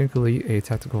is technically a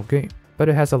tactical game, but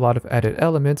it has a lot of added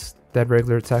elements that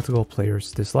regular tactical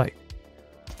players dislike.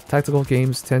 Tactical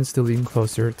games tends to lean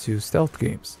closer to stealth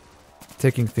games,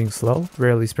 taking things slow,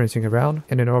 rarely sprinting around,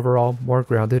 and an overall more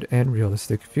grounded and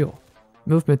realistic feel.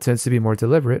 Movement tends to be more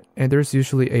deliberate, and there's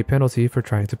usually a penalty for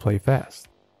trying to play fast,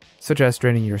 such as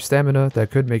draining your stamina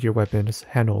that could make your weapons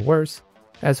handle worse,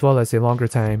 as well as a longer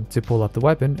time to pull up the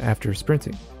weapon after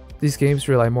sprinting. These games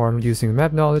rely more on using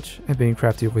map knowledge and being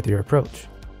crafty with your approach.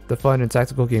 The fun in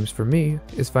tactical games for me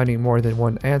is finding more than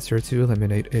one answer to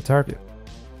eliminate a target.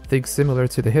 Think similar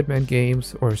to the Hitman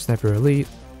games or Sniper Elite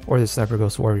or the Sniper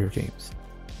Ghost Warrior games.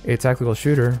 A tactical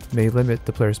shooter may limit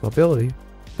the player's mobility,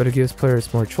 but it gives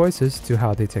players more choices to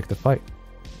how they take the fight.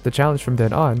 The challenge from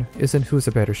then on isn't who's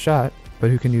a better shot, but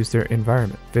who can use their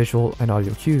environment, visual and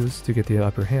audio cues to get the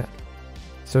upper hand.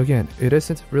 So again, it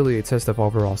isn't really a test of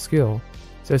overall skill,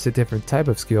 so it's a different type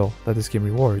of skill that this game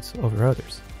rewards over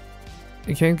others.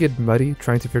 It can get muddy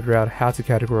trying to figure out how to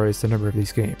categorize the number of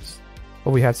these games.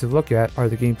 What we have to look at are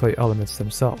the gameplay elements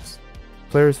themselves.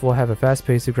 Players will have a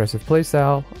fast-paced aggressive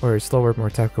playstyle or a slower, more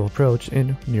tactical approach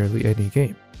in nearly any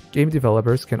game. Game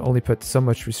developers can only put so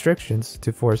much restrictions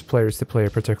to force players to play a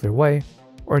particular way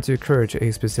or to encourage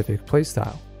a specific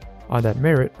playstyle. On that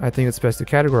merit, I think it's best to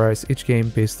categorize each game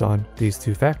based on these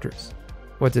two factors.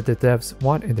 What did the devs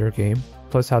want in their game,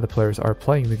 plus how the players are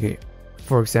playing the game.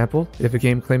 For example, if a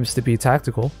game claims to be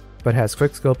tactical, but has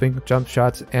quick scoping, jump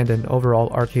shots, and an overall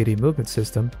arcadey movement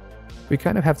system, we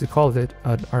kind of have to call it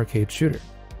an arcade shooter.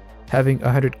 Having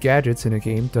 100 gadgets in a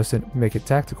game doesn't make it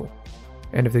tactical.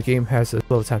 And if the game has a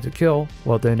low time to kill,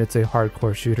 well then it's a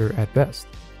hardcore shooter at best.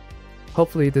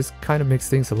 Hopefully this kind of makes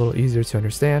things a little easier to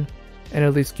understand, and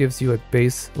at least gives you a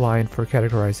baseline for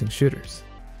categorizing shooters.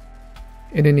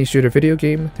 In any shooter video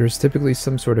game, there's typically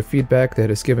some sort of feedback that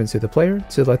is given to the player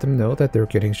to let them know that they're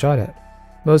getting shot at.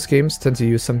 Most games tend to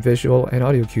use some visual and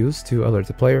audio cues to alert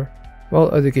the player, while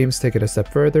other games take it a step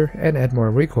further and add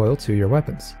more recoil to your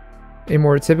weapons. A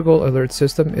more typical alert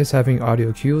system is having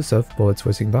audio cues of bullets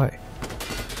whizzing by.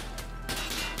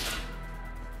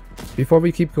 Before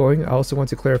we keep going, I also want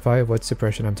to clarify what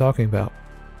suppression I'm talking about.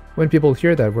 When people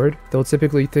hear that word, they'll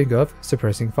typically think of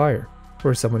suppressing fire,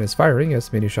 where someone is firing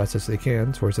as many shots as they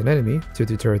can towards an enemy to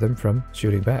deter them from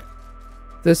shooting back.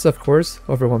 This, of course,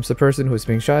 overwhelms the person who is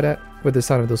being shot at. With the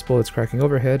sound of those bullets cracking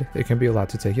overhead, it can be a lot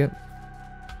to take in.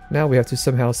 Now we have to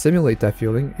somehow simulate that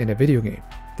feeling in a video game,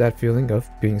 that feeling of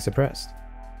being suppressed.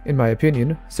 In my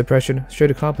opinion, suppression should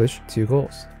accomplish two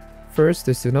goals. First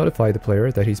is to notify the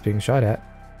player that he's being shot at,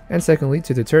 and secondly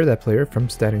to deter that player from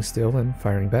standing still and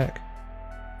firing back.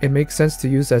 It makes sense to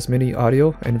use as many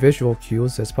audio and visual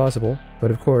cues as possible, but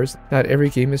of course, not every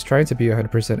game is trying to be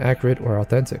 100% accurate or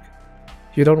authentic.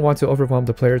 You don't want to overwhelm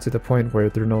the player to the point where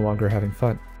they're no longer having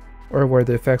fun, or where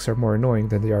the effects are more annoying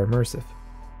than they are immersive.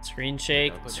 Screen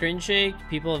shake. Screen shake,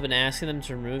 people have been asking them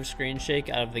to remove screen shake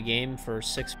out of the game for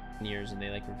 6 years and they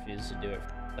refuse to do it.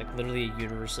 Literally a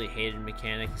universally hated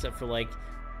mechanic, except for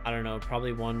I don't know,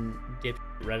 probably one dip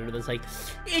Redditor that's like,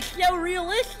 it's so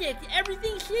realistic,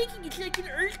 everything's shaking, it's like an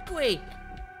earthquake.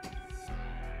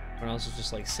 Everyone else is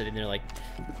just sitting there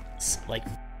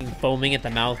foaming at the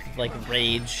mouth with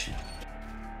rage.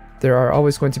 There are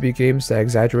always going to be games that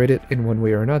exaggerate it in one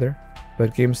way or another,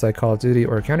 but games like Call of Duty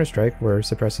or Counter-Strike where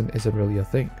suppression isn't really a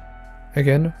thing.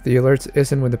 Again, the alert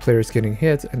isn't when the player is getting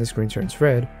hit and the screen turns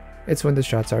red, it's when the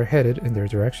shots are headed in their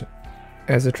direction.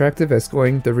 As attractive as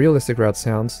going the realistic route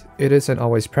sounds, it isn't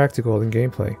always practical in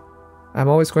gameplay. I'm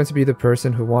always going to be the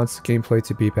person who wants gameplay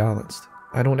to be balanced.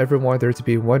 I don't ever want there to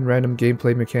be one random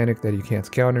gameplay mechanic that you can't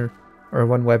counter, or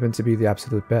one weapon to be the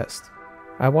absolute best.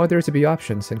 I want there to be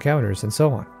options and counters and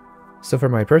so on. So for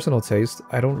my personal taste,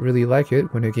 I don't really like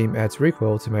it when a game adds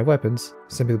recoil to my weapons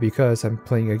simply because I'm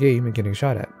playing a game and getting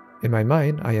shot at. In my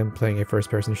mind, I am playing a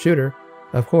first-person shooter.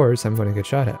 Of course, I'm going to get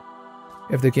shot at.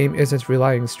 If the game isn't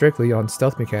relying strictly on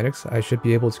stealth mechanics, I should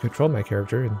be able to control my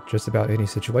character in just about any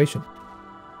situation.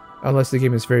 Unless the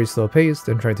game is very slow-paced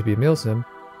and trying to be a milsim,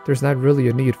 there's not really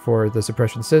a need for the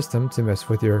suppression system to mess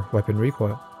with your weapon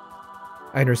recoil.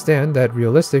 I understand that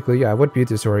realistically I would be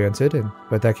disoriented,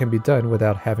 but that can be done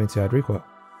without having to add recoil.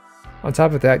 On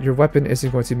top of that, your weapon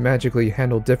isn't going to magically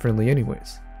handle differently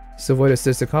anyways. So what is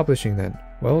this accomplishing then?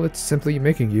 Well, it's simply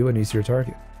making you an easier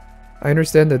target. I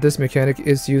understand that this mechanic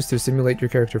is used to simulate your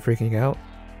character freaking out,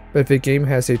 but if a game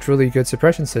has a truly good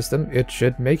suppression system, it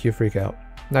should make you freak out,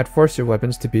 not force your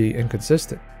weapons to be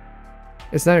inconsistent.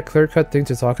 It's not a clear-cut thing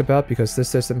to talk about because this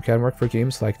system can work for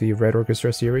games like the Red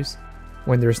Orchestra series,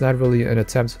 when there's not really an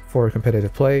attempt for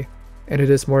competitive play, and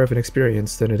it is more of an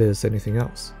experience than it is anything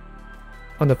else.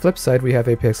 On the flip side, we have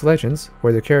Apex Legends,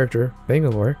 where the character,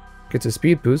 Bangalore, gets a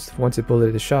speed boost once a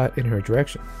bullet is shot in her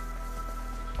direction.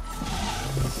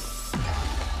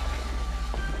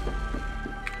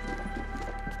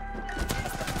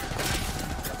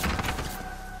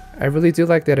 I really do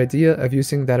like that idea of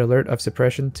using that alert of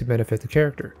suppression to benefit the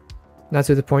character. Not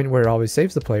to the point where it always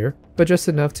saves the player, but just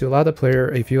enough to allow the player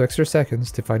a few extra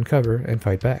seconds to find cover and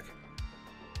fight back.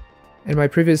 In my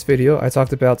previous video, I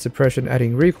talked about suppression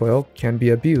adding recoil can be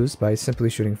abused by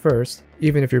simply shooting first,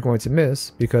 even if you're going to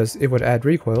miss, because it would add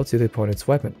recoil to the opponent's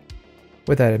weapon.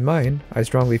 With that in mind, I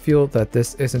strongly feel that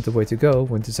this isn't the way to go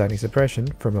when designing suppression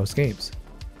for most games.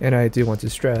 And I do want to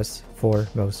stress, for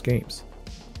most games.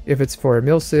 If it's for a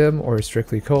milsim or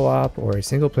strictly co-op or a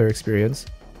single player experience,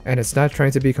 and it's not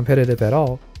trying to be competitive at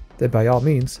all, then by all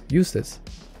means, use this.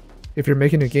 If you're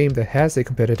making a game that has a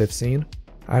competitive scene,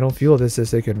 I don't feel this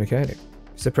is a good mechanic.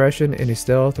 Suppression in a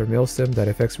stealth or milsim that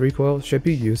affects recoil should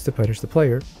be used to punish the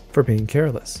player for being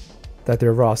careless, that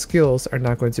their raw skills are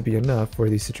not going to be enough for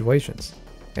these situations,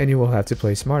 and you will have to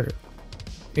play smarter.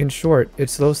 In short,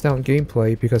 it slows down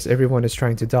gameplay because everyone is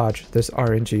trying to dodge this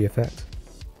RNG effect.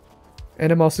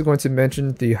 And I'm also going to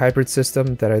mention the hybrid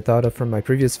system that I thought of from my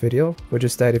previous video, which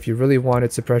is that if you really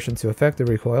wanted suppression to affect the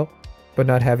recoil, but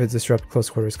not have it disrupt close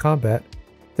quarters combat,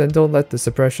 then don't let the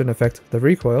suppression affect the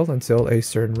recoil until a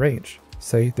certain range,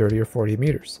 say 30 or 40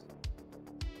 meters.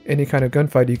 Any kind of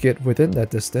gunfight you get within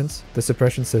that distance, the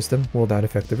suppression system will not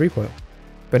affect the recoil,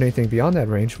 but anything beyond that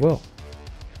range will.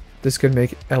 This can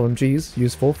make LMGs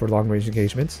useful for long-range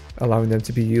engagements, allowing them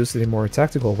to be used in a more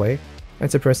tactical way, and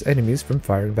suppress enemies from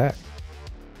firing back.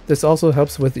 This also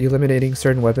helps with eliminating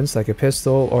certain weapons like a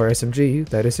pistol or SMG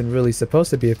that isn't really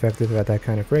supposed to be effective at that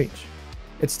kind of range.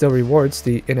 It still rewards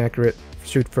the inaccurate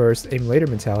shoot first, aim later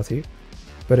mentality,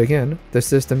 but again, the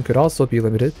system could also be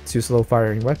limited to slow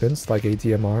firing weapons like a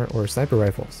DMR or sniper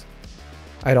rifles.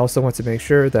 I'd also want to make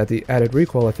sure that the added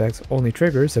recoil effect only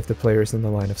triggers if the player is in the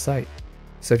line of sight.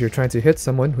 So if you're trying to hit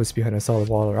someone who's behind a solid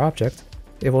wall or object,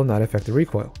 it will not affect the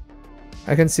recoil.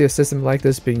 I can see a system like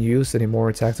this being used in a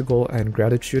more tactical and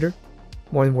grounded shooter,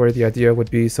 one where the idea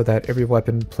would be so that every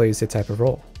weapon plays a type of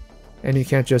role, and you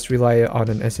can't just rely on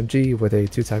an SMG with a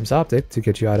 2x optic to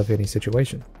get you out of any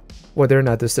situation. Whether or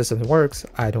not this system works,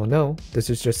 I don't know.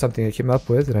 This is just something I came up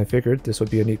with, and I figured this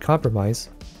would be a neat compromise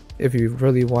if you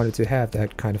really wanted to have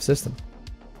that kind of system.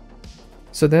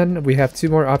 So then we have two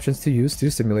more options to use to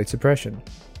simulate suppression.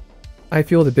 I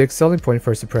feel the big selling point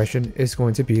for suppression is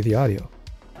going to be the audio.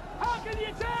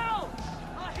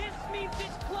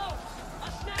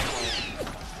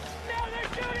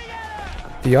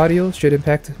 The audio should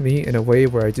impact me in a way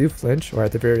where I do flinch, or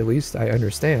at the very least I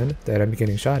understand that I'm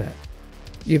getting shot at.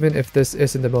 Even if this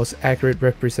isn't the most accurate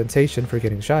representation for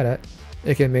getting shot at,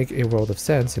 it can make a world of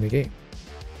sense in a game.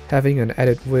 Having an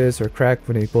added whiz or crack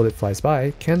when a bullet flies by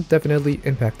can definitely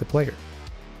impact the player.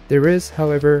 There is,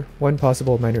 however, one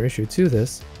possible minor issue to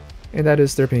this, and that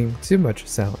is there being too much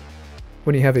sound.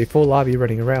 When you have a full lobby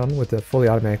running around with the fully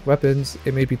automatic weapons,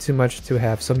 it may be too much to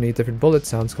have so many different bullet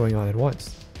sounds going on at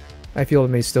once. I feel it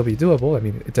may still be doable, I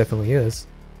mean it definitely is,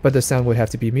 but the sound would have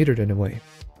to be metered in a way.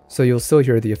 So you'll still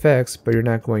hear the effects, but you're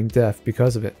not going deaf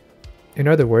because of it. In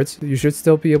other words, you should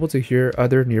still be able to hear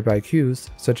other nearby cues,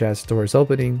 such as doors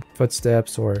opening,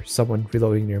 footsteps, or someone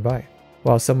reloading nearby,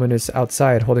 while someone is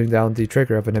outside holding down the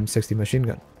trigger of an M16 machine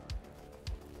gun.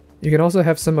 You can also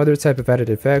have some other type of added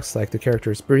effects, like the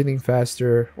character is breathing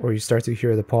faster, or you start to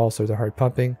hear the pulse or the heart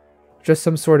pumping, just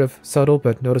some sort of subtle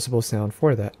but noticeable sound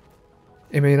for that.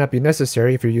 It may not be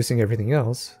necessary if you're using everything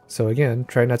else, so again,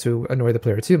 try not to annoy the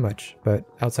player too much, but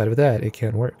outside of that, it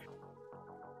can work.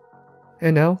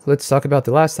 And now, let's talk about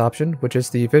the last option, which is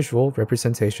the visual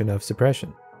representation of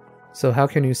suppression. So how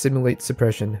can you simulate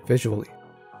suppression visually?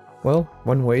 Well,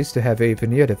 one way is to have a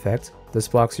vignette effect. This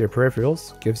blocks your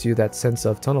peripherals, gives you that sense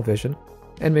of tunnel vision,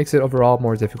 and makes it overall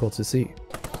more difficult to see.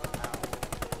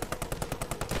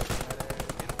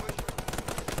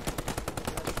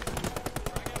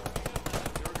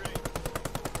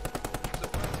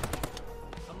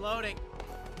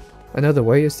 Another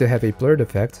way is to have a blurred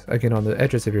effect, again on the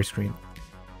edges of your screen.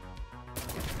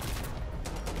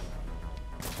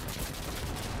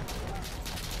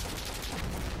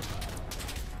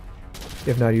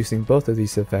 If not using both of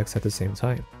these effects at the same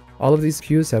time. All of these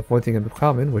cues have one thing in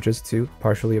common, which is to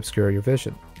partially obscure your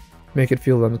vision. Make it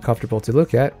feel uncomfortable to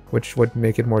look at, which would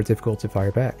make it more difficult to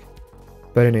fire back.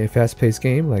 But in a fast-paced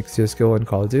game like CSGO and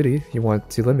Call of Duty, you want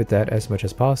to limit that as much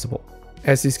as possible,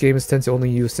 as these games tend to only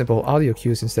use simple audio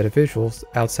cues instead of visuals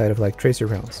outside of like tracer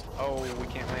rounds. Oh, we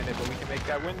can't land it, but we can make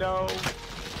that window.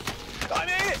 I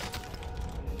made it!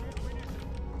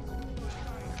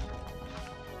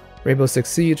 Rainbow Six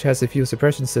Siege has a few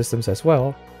suppression systems as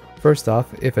well. First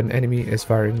off, if an enemy is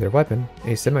firing their weapon,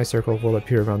 a semicircle will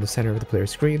appear around the center of the player's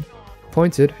screen,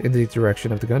 pointed in the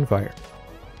direction of the gunfire.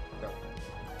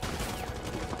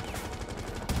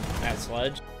 That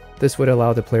sledge. This would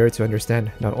allow the player to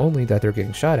understand not only that they're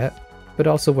getting shot at, but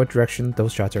also what direction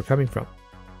those shots are coming from.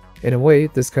 In a way,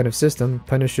 this kind of system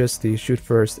punishes the shoot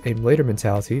first, aim later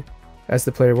mentality, as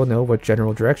the player will know what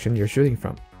general direction you're shooting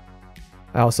from.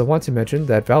 I also want to mention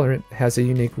that Valorant has a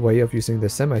unique way of using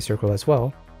this semicircle as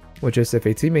well, which is if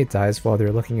a teammate dies while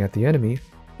they're looking at the enemy,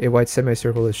 a white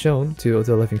semicircle is shown to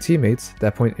the living teammates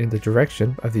that point in the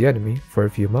direction of the enemy for a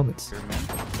few moments.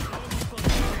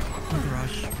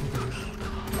 Rush.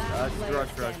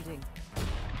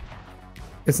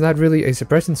 It's not really a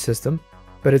suppression system,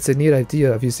 but it's a neat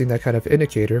idea of using that kind of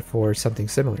indicator for something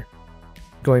similar.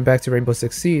 Going back to Rainbow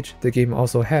Six Siege, the game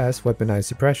also has weaponized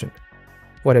suppression.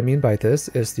 What I mean by this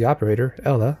is the operator,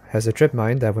 Ela, has a trip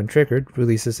mine that when triggered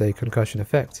releases a concussion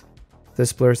effect.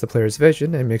 This blurs the player's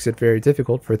vision and makes it very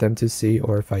difficult for them to see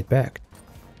or fight back.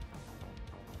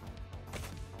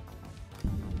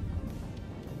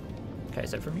 Okay,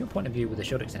 so from your point of view with the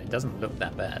shot extent, it doesn't look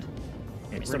that bad.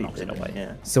 It still knocks it away.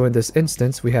 Yeah. So in this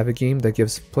instance, we have a game that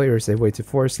gives players a way to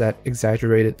force that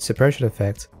exaggerated suppression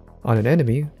effect on an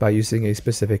enemy by using a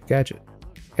specific gadget.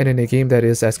 And in a game that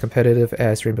is as competitive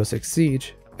as Rainbow Six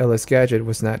Siege, Ela's gadget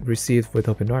was not received with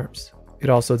open arms. It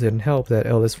also didn't help that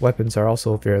Ela's weapons are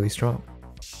also fairly strong.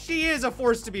 She is a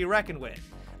force to be reckoned with.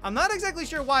 I'm not exactly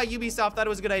sure why Ubisoft thought it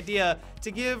was a good idea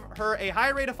to give her a high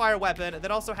rate of fire weapon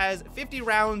that also has 50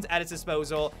 rounds at its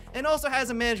disposal and also has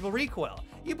a manageable recoil.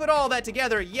 You put all that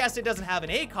together, yes, it doesn't have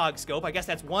an ACOG scope. I guess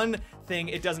that's one thing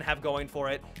it doesn't have going for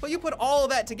it. But you put all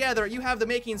of that together, you have the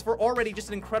makings for already just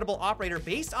an incredible operator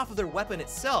based off of their weapon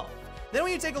itself. Then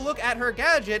when you take a look at her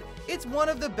gadget, it's one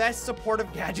of the best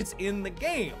supportive gadgets in the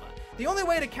game. The only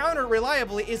way to counter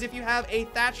reliably is if you have a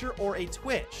Thatcher or a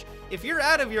Twitch. If you're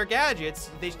out of your gadgets,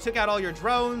 they took out all your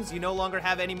drones, you no longer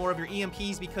have any more of your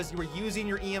EMPs because you were using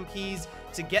your EMPs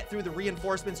to get through the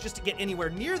reinforcements just to get anywhere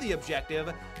near the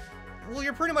objective, well,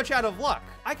 you're pretty much out of luck.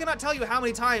 I cannot tell you how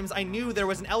many times I knew there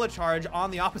was an Ela charge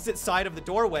on the opposite side of the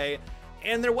doorway,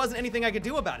 and there wasn't anything I could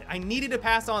do about it. I needed to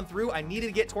pass on through, I needed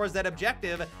to get towards that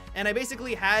objective, and I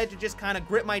basically had to just kind of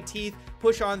grit my teeth,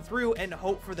 push on through, and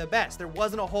hope for the best. There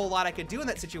wasn't a whole lot I could do in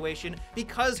that situation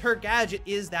because her gadget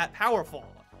is that powerful.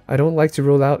 I don't like to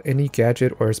rule out any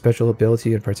gadget or special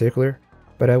ability in particular,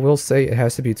 but I will say it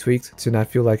has to be tweaked to not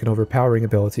feel like an overpowering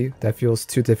ability that feels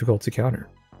too difficult to counter.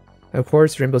 Of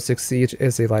course, Rainbow Six Siege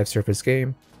is a live service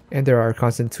game, and there are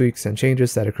constant tweaks and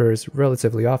changes that occurs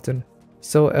relatively often,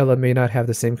 so Ela may not have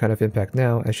the same kind of impact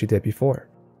now as she did before.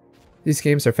 These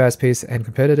games are fast-paced and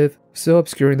competitive, so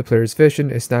obscuring the player's vision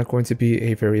is not going to be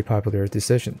a very popular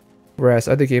decision, whereas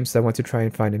other games that want to try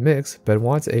and find a mix but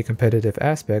want a competitive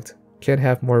aspect can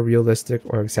have more realistic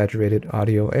or exaggerated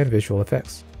audio and visual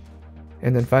effects.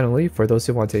 And then finally, for those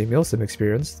who want a milsim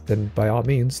experience, then by all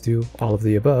means do all of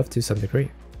the above to some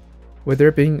degree. With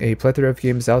there being a plethora of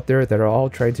games out there that are all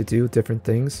trying to do different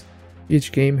things,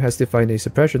 each game has to find a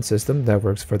suppression system that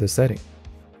works for the setting.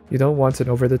 You don't want an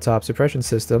over-the-top suppression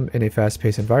system in a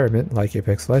fast-paced environment like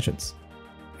Apex Legends.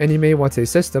 And you may want a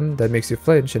system that makes you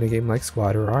flinch in a game like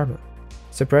Squad or Arma.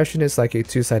 Suppression is like a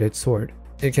two-sided sword.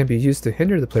 It can be used to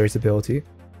hinder the player's ability,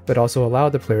 but also allow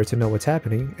the player to know what's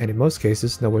happening and in most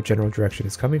cases know what general direction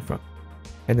is coming from.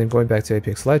 And then going back to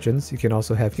Apex Legends, you can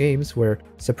also have games where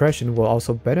suppression will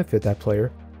also benefit that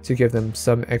player to give them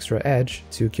some extra edge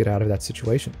to get out of that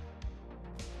situation.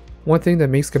 One thing that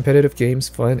makes competitive games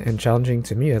fun and challenging,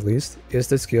 to me at least, is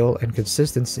the skill and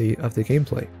consistency of the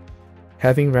gameplay.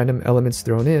 Having random elements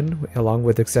thrown in, along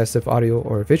with excessive audio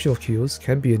or visual cues,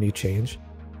 can be a neat change,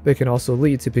 but can also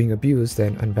lead to being abused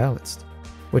and unbalanced,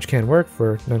 which can work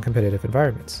for non-competitive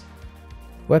environments.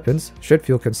 Weapons should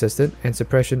feel consistent and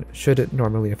suppression shouldn't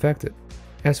normally affect it,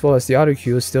 as well as the audio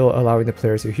cues still allowing the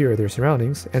player to hear their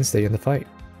surroundings and stay in the fight.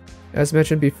 As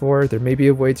mentioned before, there may be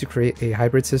a way to create a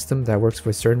hybrid system that works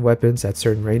with certain weapons at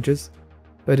certain ranges,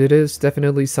 but it is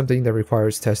definitely something that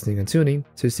requires testing and tuning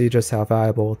to see just how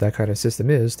valuable that kind of system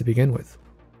is to begin with.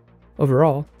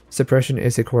 Overall, suppression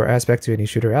is a core aspect to any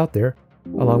shooter out there.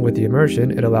 Along with the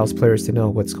immersion, it allows players to know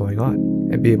what's going on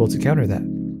and be able to counter that.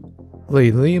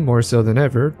 Lately, more so than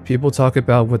ever, people talk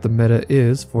about what the meta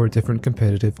is for different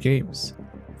competitive games.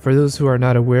 For those who are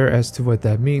not aware as to what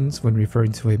that means when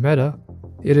referring to a meta,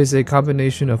 it is a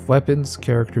combination of weapons,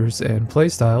 characters, and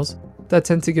playstyles that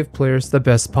tend to give players the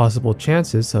best possible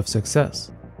chances of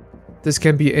success. This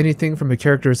can be anything from a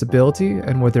character's ability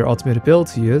and what their ultimate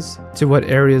ability is, to what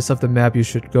areas of the map you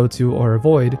should go to or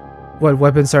avoid, what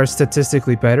weapons are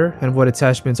statistically better and what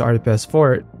attachments are the best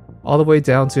for it, all the way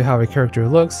down to how a character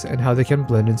looks and how they can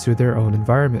blend into their own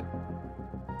environment.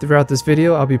 Throughout this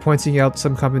video, I'll be pointing out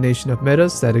some combination of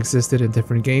metas that existed in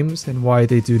different games and why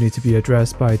they do need to be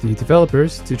addressed by the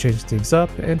developers to change things up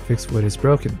and fix what is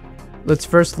broken. Let's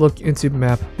first look into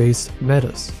map-based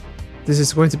metas. This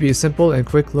is going to be a simple and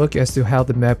quick look as to how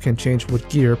the map can change what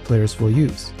gear players will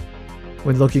use.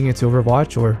 When looking into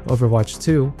Overwatch or Overwatch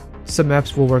 2, some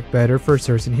maps will work better for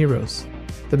certain heroes.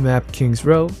 The map King's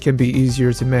Row can be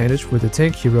easier to manage with the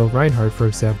tank hero Reinhardt, for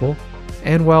example,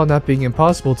 and while not being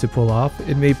impossible to pull off,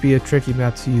 it may be a tricky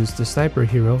map to use the sniper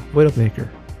hero Widowmaker,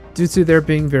 due to there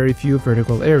being very few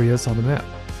vertical areas on the map.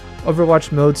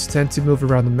 Overwatch modes tend to move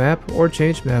around the map or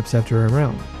change maps after a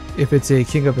round. If it's a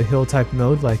King of a Hill type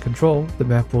mode like Control, the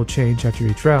map will change after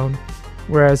each round,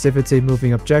 whereas if it's a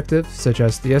moving objective, such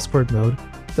as the Escort mode,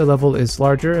 the level is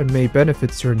larger and may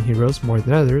benefit certain heroes more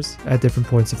than others at different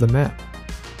points of the map.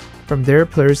 From there,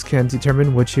 players can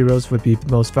determine which heroes would be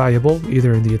most valuable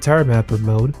either in the entire map or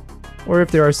mode, or if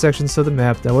there are sections of the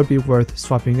map that would be worth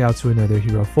swapping out to another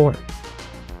hero for.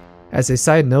 As a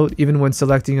side note, even when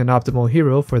selecting an optimal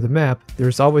hero for the map,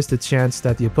 there's always the chance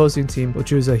that the opposing team will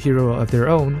choose a hero of their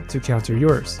own to counter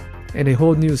yours, and a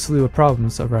whole new slew of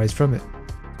problems arise from it.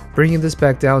 Bringing this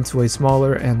back down to a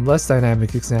smaller and less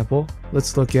dynamic example,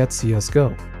 let's look at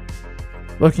CSGO.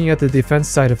 Looking at the defense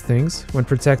side of things, when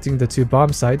protecting the two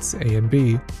bomb sites, A and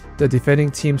B, the defending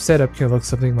team setup can look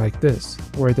something like this,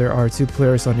 where there are two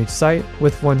players on each site,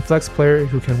 with one flex player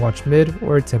who can watch mid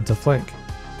or attempt to flank.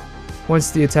 Once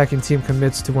the attacking team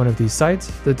commits to one of these sites,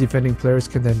 the defending players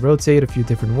can then rotate a few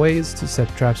different ways to set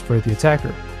traps for the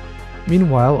attacker.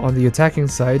 Meanwhile, on the attacking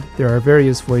side, there are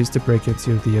various ways to break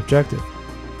into the objective.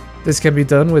 This can be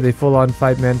done with a full-on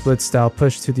 5-man blitz style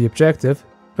push to the objective,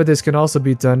 but this can also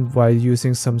be done by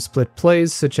using some split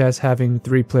plays, such as having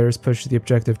 3 players push the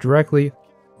objective directly,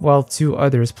 while 2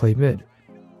 others play mid.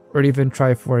 Or even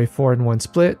try for a 4-in-1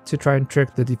 split to try and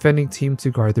trick the defending team to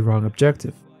guard the wrong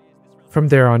objective. From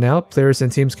there on out, players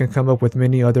and teams can come up with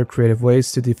many other creative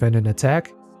ways to defend an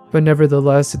attack, but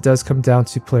nevertheless it does come down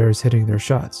to players hitting their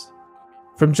shots.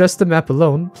 From just the map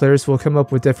alone, players will come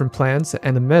up with different plans,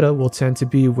 and the meta will tend to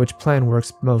be which plan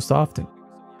works most often.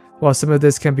 While some of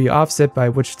this can be offset by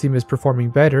which team is performing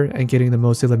better and getting the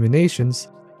most eliminations,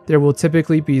 there will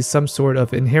typically be some sort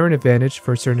of inherent advantage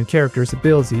for certain characters'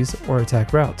 abilities or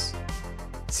attack routes.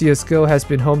 CSGO has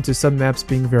been home to some maps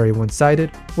being very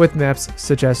one-sided, with maps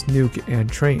such as Nuke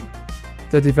and Train.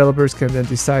 The developers can then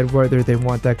decide whether they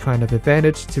want that kind of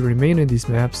advantage to remain in these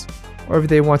maps, or if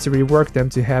they want to rework them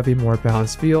to have a more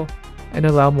balanced feel and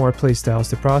allow more playstyles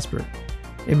to prosper.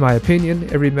 In my opinion,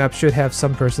 every map should have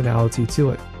some personality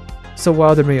to it. So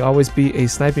while there may always be a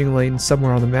sniping lane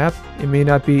somewhere on the map, it may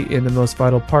not be in the most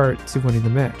vital part to winning the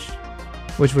match,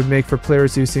 which would make for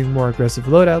players using more aggressive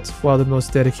loadouts, while the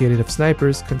most dedicated of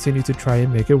snipers continue to try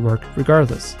and make it work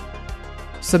regardless.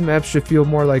 Some maps should feel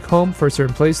more like home for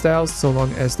certain playstyles so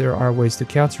long as there are ways to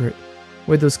counter it,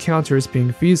 with those counters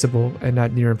being feasible and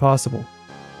not near impossible.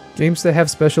 Games that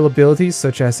have special abilities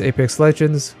such as Apex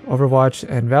Legends, Overwatch,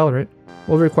 and Valorant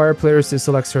will require players to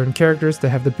select certain characters that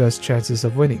have the best chances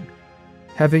of winning.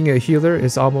 Having a healer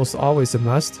is almost always a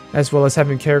must, as well as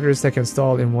having characters that can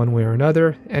stall in one way or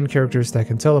another, and characters that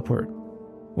can teleport.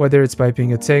 whether it's by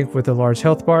being a tank with a large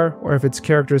health bar, or if it's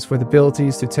characters with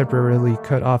abilities to temporarily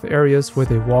cut off areas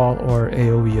with a wall or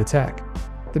AoE attack.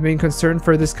 The main concern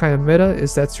for this kind of meta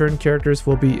is that certain characters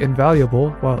will be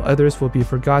invaluable, while others will be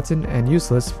forgotten and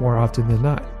useless more often than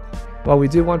not. While we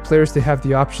do want players to have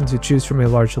the option to choose from a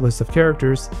large list of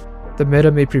characters, the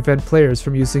meta may prevent players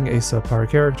from using a subpar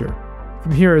character.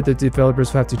 From here, the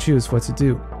developers will have to choose what to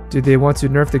do. Do they want to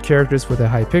nerf the characters with a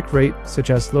high pick rate,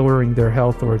 such as lowering their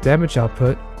health or damage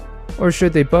output, or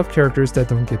should they buff characters that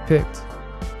don't get picked?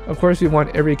 Of course, we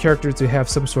want every character to have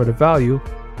some sort of value,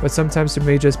 but sometimes there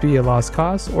may just be a lost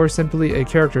cause or simply a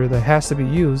character that has to be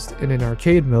used in an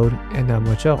arcade mode and not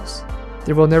much else.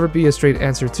 There will never be a straight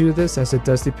answer to this, as it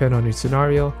does depend on each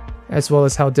scenario, as well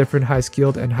as how different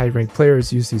high-skilled and high-ranked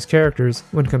players use these characters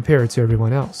when compared to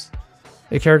everyone else.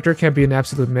 A character can be an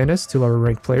absolute menace to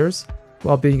lower-ranked players,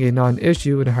 while being a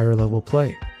non-issue in higher-level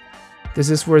play.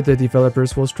 This is where the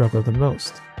developers will struggle the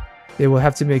most. They will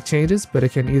have to make changes, but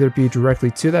it can either be directly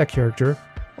to that character,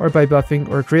 or by buffing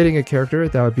or creating a character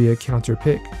that would be a counter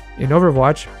pick. In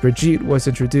Overwatch, Brigitte was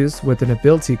introduced with an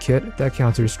ability kit that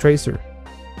counters Tracer.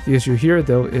 The issue here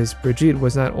though is Brigitte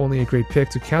was not only a great pick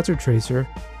to counter Tracer,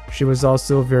 she was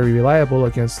also very reliable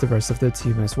against the rest of the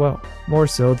team as well, more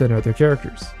so than other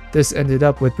characters. This ended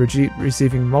up with Brigitte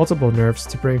receiving multiple nerfs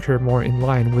to bring her more in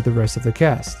line with the rest of the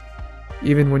cast.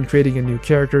 Even when creating a new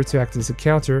character to act as a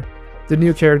counter, the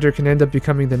new character can end up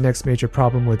becoming the next major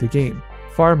problem with the game,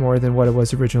 far more than what it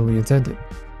was originally intended.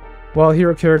 While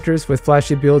hero characters with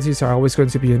flashy abilities are always going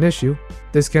to be an issue,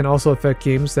 this can also affect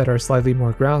games that are slightly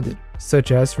more grounded,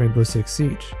 such as Rainbow Six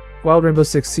Siege. While Rainbow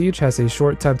Six Siege has a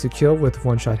short time to kill with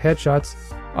one-shot headshots,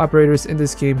 operators in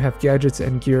this game have gadgets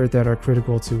and gear that are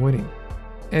critical to winning,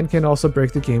 and can also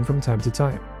break the game from time to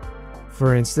time.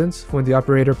 For instance, when the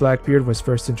operator Blackbeard was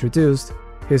first introduced,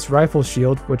 his rifle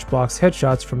shield, which blocks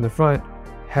headshots from the front,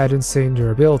 had insane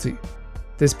durability.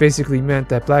 This basically meant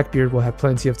that Blackbeard will have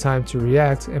plenty of time to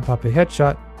react and pop a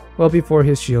headshot well before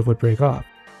his shield would break off.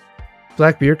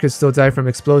 Blackbeard could still die from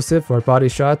explosive or body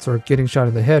shots or getting shot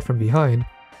in the head from behind,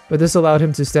 but this allowed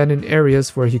him to stand in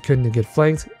areas where he couldn't get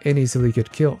flanked and easily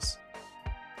get kills.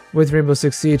 With Rainbow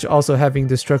Six Siege also having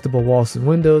destructible walls and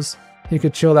windows, he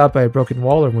could chill out by a broken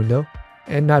wall or window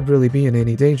and not really be in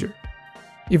any danger.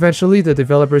 Eventually, the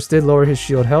developers did lower his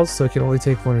shield health so it can only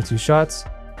take 1 or 2 shots.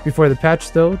 Before the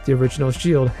patch though, the original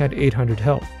shield had 800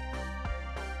 health.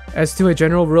 As to a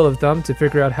general rule of thumb to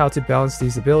figure out how to balance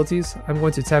these abilities, I'm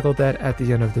going to tackle that at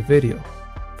the end of the video.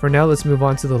 For now, let's move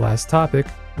on to the last topic,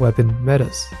 weapon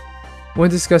metas. When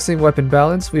discussing weapon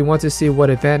balance, we want to see what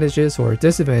advantages or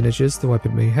disadvantages the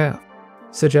weapon may have,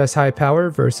 such as high power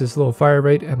versus low fire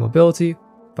rate and mobility,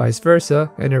 vice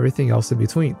versa, and everything else in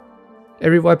between.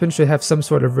 Every weapon should have some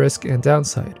sort of risk and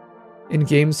downside. In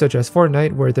games such as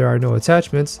Fortnite, where there are no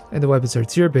attachments and the weapons are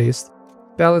tier-based,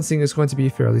 balancing is going to be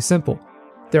fairly simple.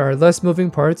 There are less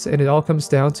moving parts, and it all comes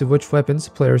down to which weapons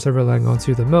players are relying on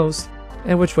the most,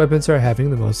 and which weapons are having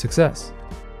the most success.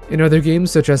 In other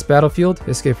games such as Battlefield,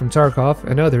 Escape from Tarkov,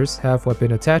 and others have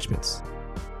weapon attachments.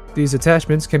 These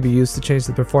attachments can be used to change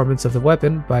the performance of the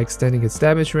weapon by extending its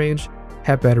damage range,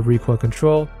 have better recoil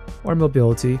control, or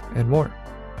mobility, and more.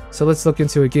 So let's look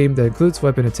into a game that includes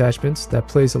weapon attachments that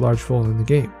plays a large role in the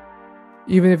game.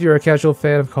 Even if you're a casual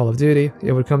fan of Call of Duty,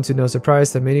 it would come to no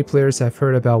surprise that many players have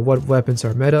heard about what weapons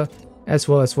are meta, as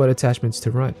well as what attachments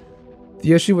to run.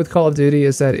 The issue with Call of Duty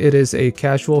is that it is a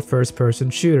casual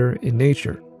first-person shooter in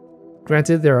nature.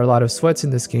 Granted, there are a lot of sweats in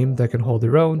this game that can hold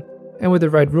their own, and with the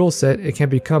right rule set, it can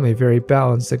become a very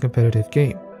balanced and competitive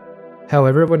game.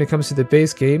 However, when it comes to the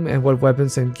base game and what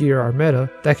weapons and gear are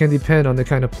meta, that can depend on the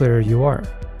kind of player you are.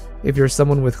 If you're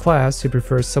someone with class who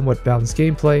prefers somewhat balanced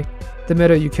gameplay, the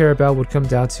meta you care about would come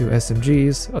down to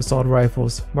SMGs, assault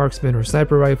rifles, marksman or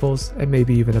sniper rifles, and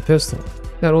maybe even a pistol.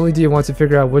 Not only do you want to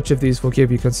figure out which of these will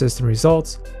give you consistent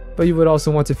results, but you would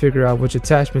also want to figure out which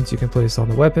attachments you can place on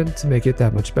the weapon to make it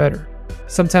that much better.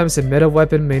 Sometimes a meta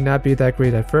weapon may not be that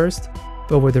great at first,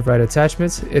 but with the right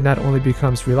attachments, it not only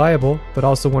becomes reliable, but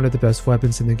also one of the best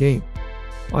weapons in the game.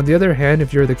 On the other hand,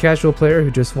 if you're the casual player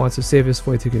who just wants to save his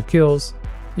way to get kills,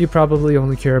 you probably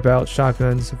only care about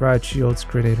shotguns, riot shields,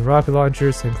 grenade and rocket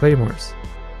launchers, and claymores.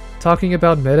 Talking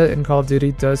about meta in Call of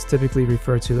Duty does typically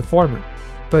refer to the former,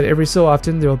 but every so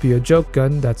often there will be a joke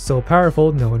gun that's so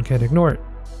powerful no one can ignore it.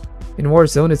 In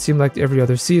Warzone, it seemed like every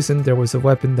other season there was a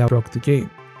weapon that broke the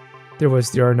game. There was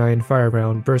the R9 fire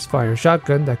round burst fire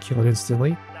shotgun that killed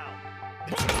instantly.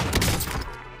 Let's go,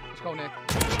 Nick. Let's go, Nick.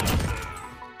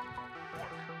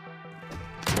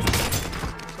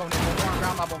 1 more on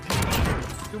ground level.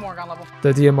 2 more on ground level.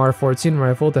 The DMR 14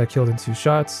 rifle that killed in 2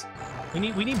 shots. We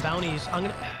need bounties.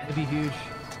 It'd be huge.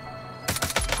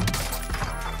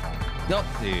 No,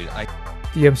 dude,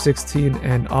 The M16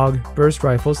 and AUG burst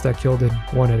rifles that killed in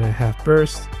 1.5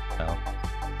 bursts. Oh.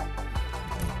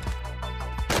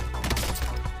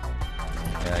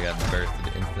 Yeah, I got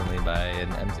bursted instantly by an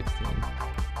M16.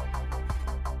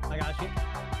 I got you.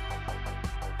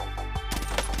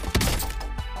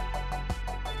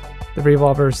 The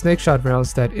revolver Snakeshot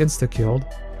rounds that insta-killed.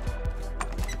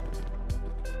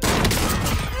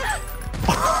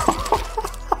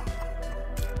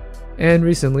 And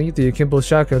recently, the Akimbo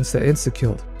shotguns that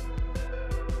insta-killed.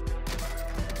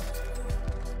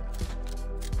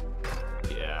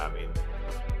 Yeah, I mean...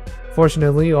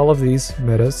 Fortunately, all of these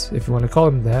metas, if you want to call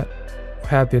them that,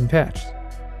 have been patched.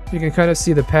 You can kind of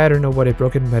see the pattern of what a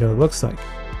broken meta looks like.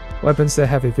 Weapons that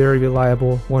have a very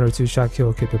reliable 1 or 2 shot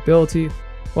kill capability,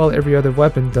 while every other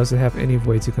weapon doesn't have any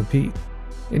way to compete.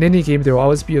 In any game, there will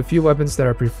always be a few weapons that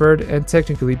are preferred and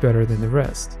technically better than the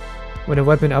rest. When a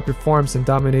weapon outperforms and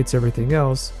dominates everything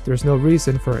else, there's no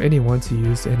reason for anyone to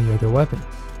use any other weapon.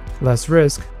 Less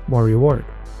risk, more reward.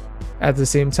 At the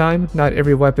same time, not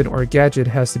every weapon or gadget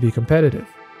has to be competitive.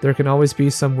 There can always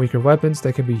be some weaker weapons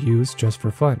that can be used just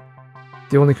for fun.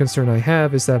 The only concern I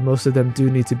have is that most of them do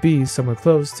need to be somewhat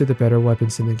close to the better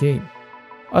weapons in the game.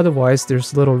 Otherwise,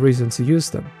 there's little reason to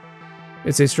use them.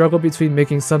 It's a struggle between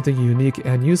making something unique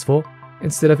and useful,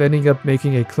 instead of ending up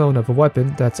making a clone of a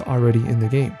weapon that's already in the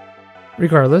game.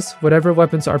 Regardless, whatever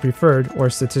weapons are preferred or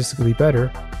statistically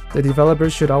better, the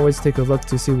developers should always take a look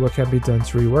to see what can be done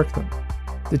to rework them.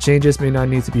 The changes may not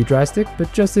need to be drastic,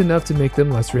 but just enough to make them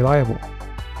less reliable.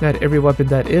 Not every weapon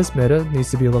that is meta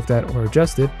needs to be looked at or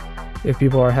adjusted if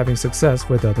people are having success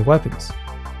with other weapons.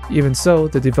 Even so,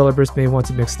 the developers may want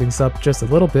to mix things up just a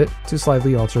little bit to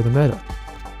slightly alter the meta.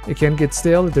 It can get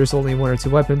stale if there's only 1 or 2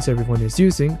 weapons everyone is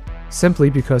using, simply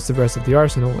because the rest of the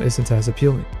arsenal isn't as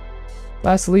appealing.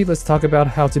 Lastly, let's talk about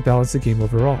how to balance the game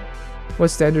overall. What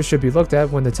standards should be looked at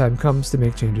when the time comes to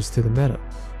make changes to the meta.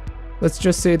 Let's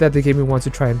just say that the game we want to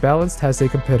try and balance has a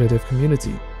competitive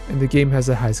community, and the game has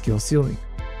a high skill ceiling.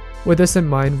 With this in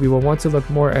mind, we will want to look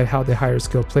more at how the higher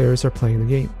skilled players are playing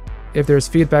the game. If there's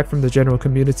feedback from the general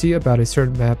community about a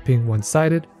certain map being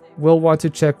one-sided, we'll want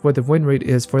to check what the win rate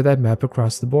is for that map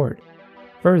across the board.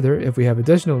 Further, if we have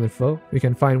additional info, we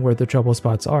can find where the trouble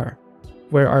spots are.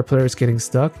 Where are players getting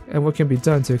stuck, and what can be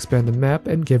done to expand the map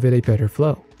and give it a better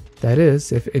flow. That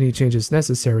is, if any change is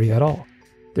necessary at all.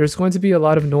 There's going to be a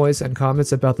lot of noise and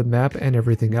comments about the map and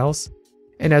everything else,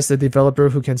 and as the developer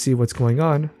who can see what's going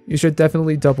on, you should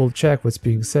definitely double check what's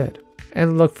being said,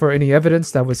 and look for any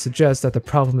evidence that would suggest that the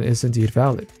problem is indeed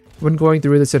valid. When going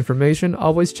through this information,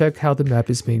 always check how the map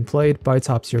is being played by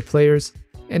top tier players,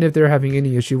 and if they're having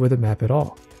any issue with the map at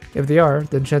all. If they are,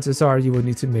 then chances are you will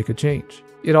need to make a change.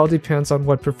 It all depends on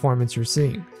what performance you're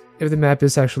seeing. If the map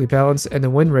is actually balanced and the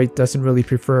win rate doesn't really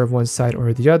prefer one side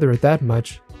or the other that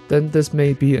much, then this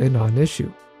may be a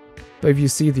non-issue. But if you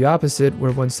see the opposite,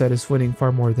 where one side is winning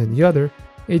far more than the other,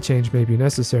 a change may be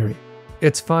necessary.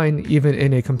 It's fine, even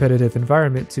in a competitive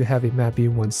environment, to have a map be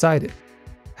one-sided.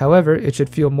 However, it should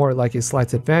feel more like a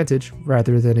slight advantage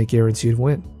rather than a guaranteed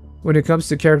win. When it comes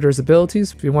to characters'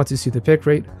 abilities, we want to see the pick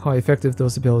rate, how effective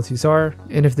those abilities are,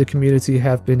 and if the community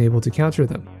have been able to counter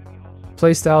them.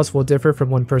 Playstyles will differ from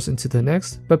one person to the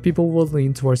next, but people will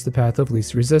lean towards the path of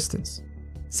least resistance.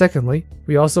 Secondly,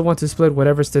 we also want to split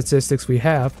whatever statistics we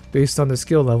have based on the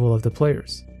skill level of the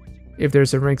players. If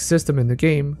there's a ranked system in the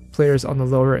game, players on the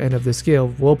lower end of the scale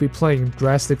will be playing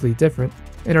drastically different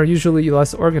and are usually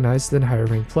less organized than higher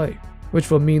ranked play, which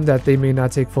will mean that they may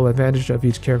not take full advantage of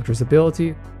each character's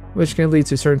ability, which can lead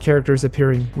to certain characters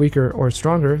appearing weaker or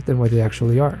stronger than what they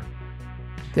actually are.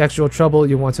 The actual trouble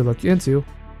you want to look into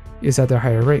is at their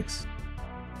higher ranks.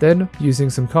 Then, using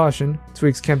some caution,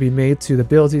 tweaks can be made to the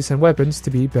abilities and weapons to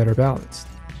be better balanced.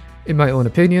 In my own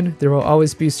opinion, there will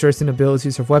always be certain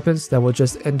abilities or weapons that will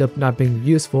just end up not being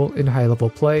useful in high level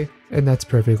play, and that's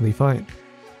perfectly fine.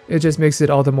 It just makes it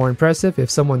all the more impressive if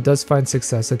someone does find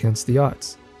success against the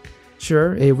odds.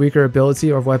 Sure, a weaker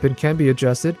ability or weapon can be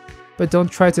adjusted, but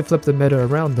don't try to flip the meta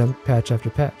around them patch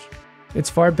after patch. It's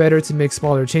far better to make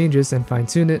smaller changes and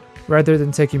fine-tune it, rather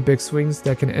than taking big swings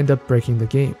that can end up breaking the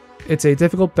game. It's a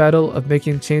difficult battle of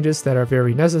making changes that are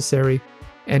very necessary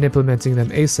and implementing them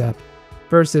ASAP,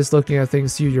 versus looking at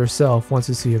things you yourself want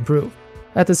to see improve.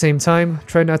 At the same time,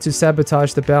 try not to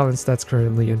sabotage the balance that's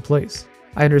currently in place.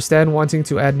 I understand wanting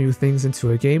to add new things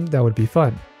into a game that would be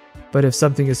fun, but if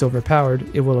something is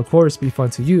overpowered, it will of course be fun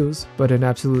to use, but an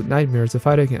absolute nightmare to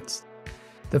fight against.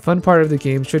 The fun part of the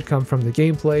game should come from the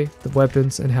gameplay, the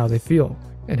weapons, and how they feel,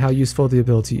 and how useful the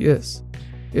ability is.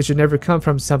 It should never come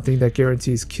from something that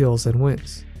guarantees kills and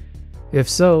wins. If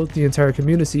so, the entire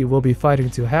community will be fighting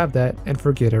to have that and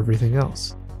forget everything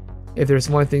else. If there's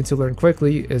one thing to learn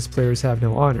quickly is players have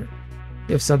no honor.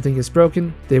 If something is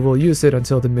broken, they will use it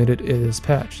until the minute it is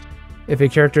patched. If a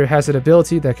character has an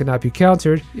ability that cannot be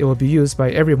countered, it will be used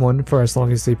by everyone for as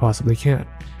long as they possibly can.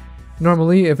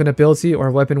 Normally, if an ability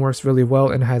or weapon works really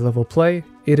well in high level play,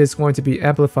 it is going to be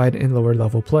amplified in lower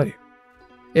level play.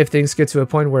 If things get to a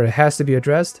point where it has to be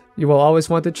addressed, you will always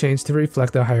want the change to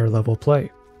reflect the higher level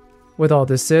play. With all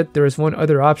this said, there is one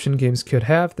other option games could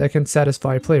have that can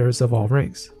satisfy players of all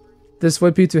ranks. This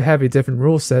would be to have a different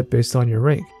rule set based on your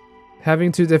rank.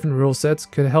 Having two different rule sets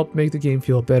could help make the game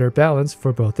feel better balanced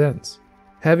for both ends.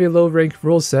 Have a low rank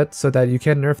rule set so that you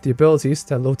can nerf the abilities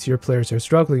that low tier players are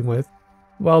struggling with,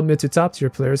 while mid to top tier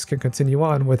players can continue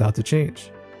on without the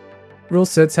change. Rule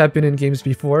sets have been in games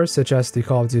before, such as the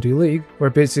Call of Duty League, where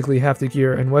basically half the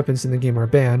gear and weapons in the game are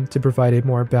banned to provide a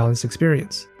more balanced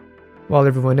experience, while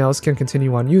everyone else can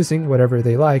continue on using whatever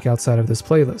they like outside of this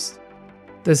playlist.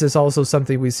 This is also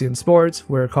something we see in sports,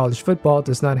 where college football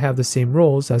does not have the same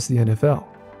rules as the NFL.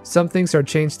 Some things are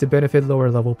changed to benefit lower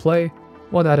level play,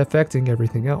 while not affecting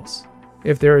everything else.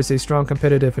 If there is a strong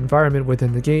competitive environment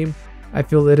within the game, I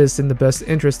feel it is in the best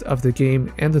interest of the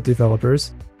game and the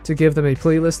developers to give them a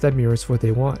playlist that mirrors what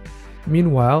they want.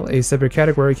 Meanwhile, a separate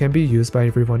category can be used by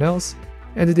everyone else,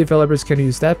 and the developers can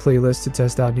use that playlist to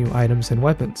test out new items and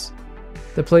weapons.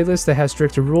 The playlist that has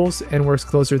stricter rules and works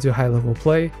closer to high level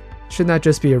play should not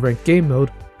just be a ranked game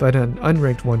mode, but an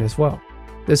unranked one as well.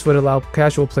 This would allow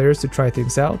casual players to try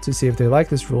things out to see if they like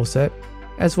this rule set,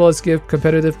 as well as give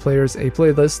competitive players a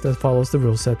playlist that follows the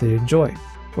rule set they enjoy,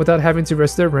 without having to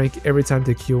risk their rank every time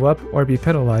they queue up or be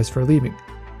penalized for leaving.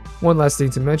 One last thing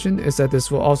to mention is that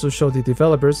this will also show the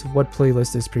developers what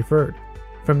playlist is preferred.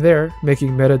 From there,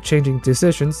 making meta-changing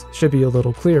decisions should be a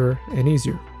little clearer and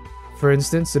easier. For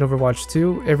instance, in Overwatch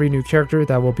 2, every new character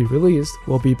that will be released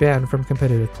will be banned from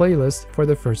competitive playlists for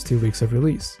the first 2 weeks of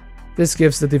release. This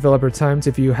gives the developer time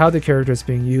to view how the character is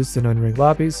being used in unranked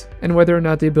lobbies, and whether or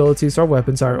not the abilities or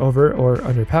weapons are over or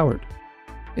underpowered.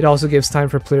 It also gives time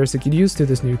for players to get used to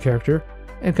this new character,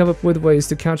 and come up with ways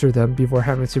to counter them before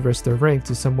having to risk their rank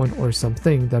to someone or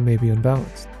something that may be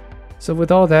unbalanced. So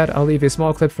with all that, I'll leave a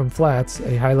small clip from Flats,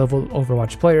 a high-level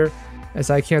Overwatch player, as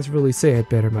I can't really say it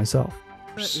better myself.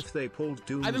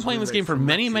 I've been playing this game for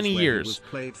many, many years,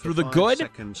 through the good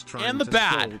and the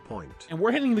bad, and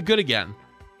we're hitting the good again.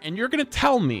 And you're going to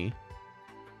tell me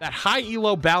that high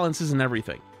elo balance isn't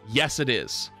everything. Yes, it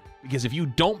is. Because if you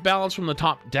don't balance from the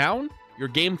top down, your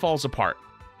game falls apart.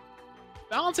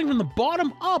 Balancing from the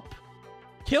bottom up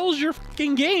kills your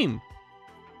fucking game.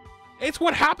 It's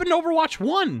what happened to Overwatch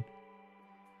 1.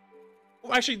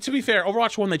 Actually, to be fair,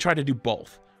 Overwatch 1, they tried to do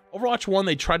both. Overwatch 1,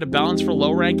 they tried to balance for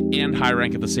low rank and high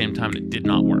rank at the same time, and it did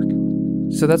not work.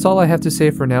 So that's all I have to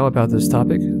say for now about this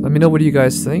topic. Let me know what you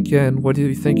guys think, and what do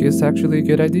you think is actually a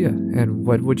good idea, and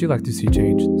what would you like to see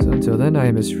changed. So until then, I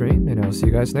am Mr. Rain, and I'll see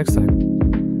you guys next time.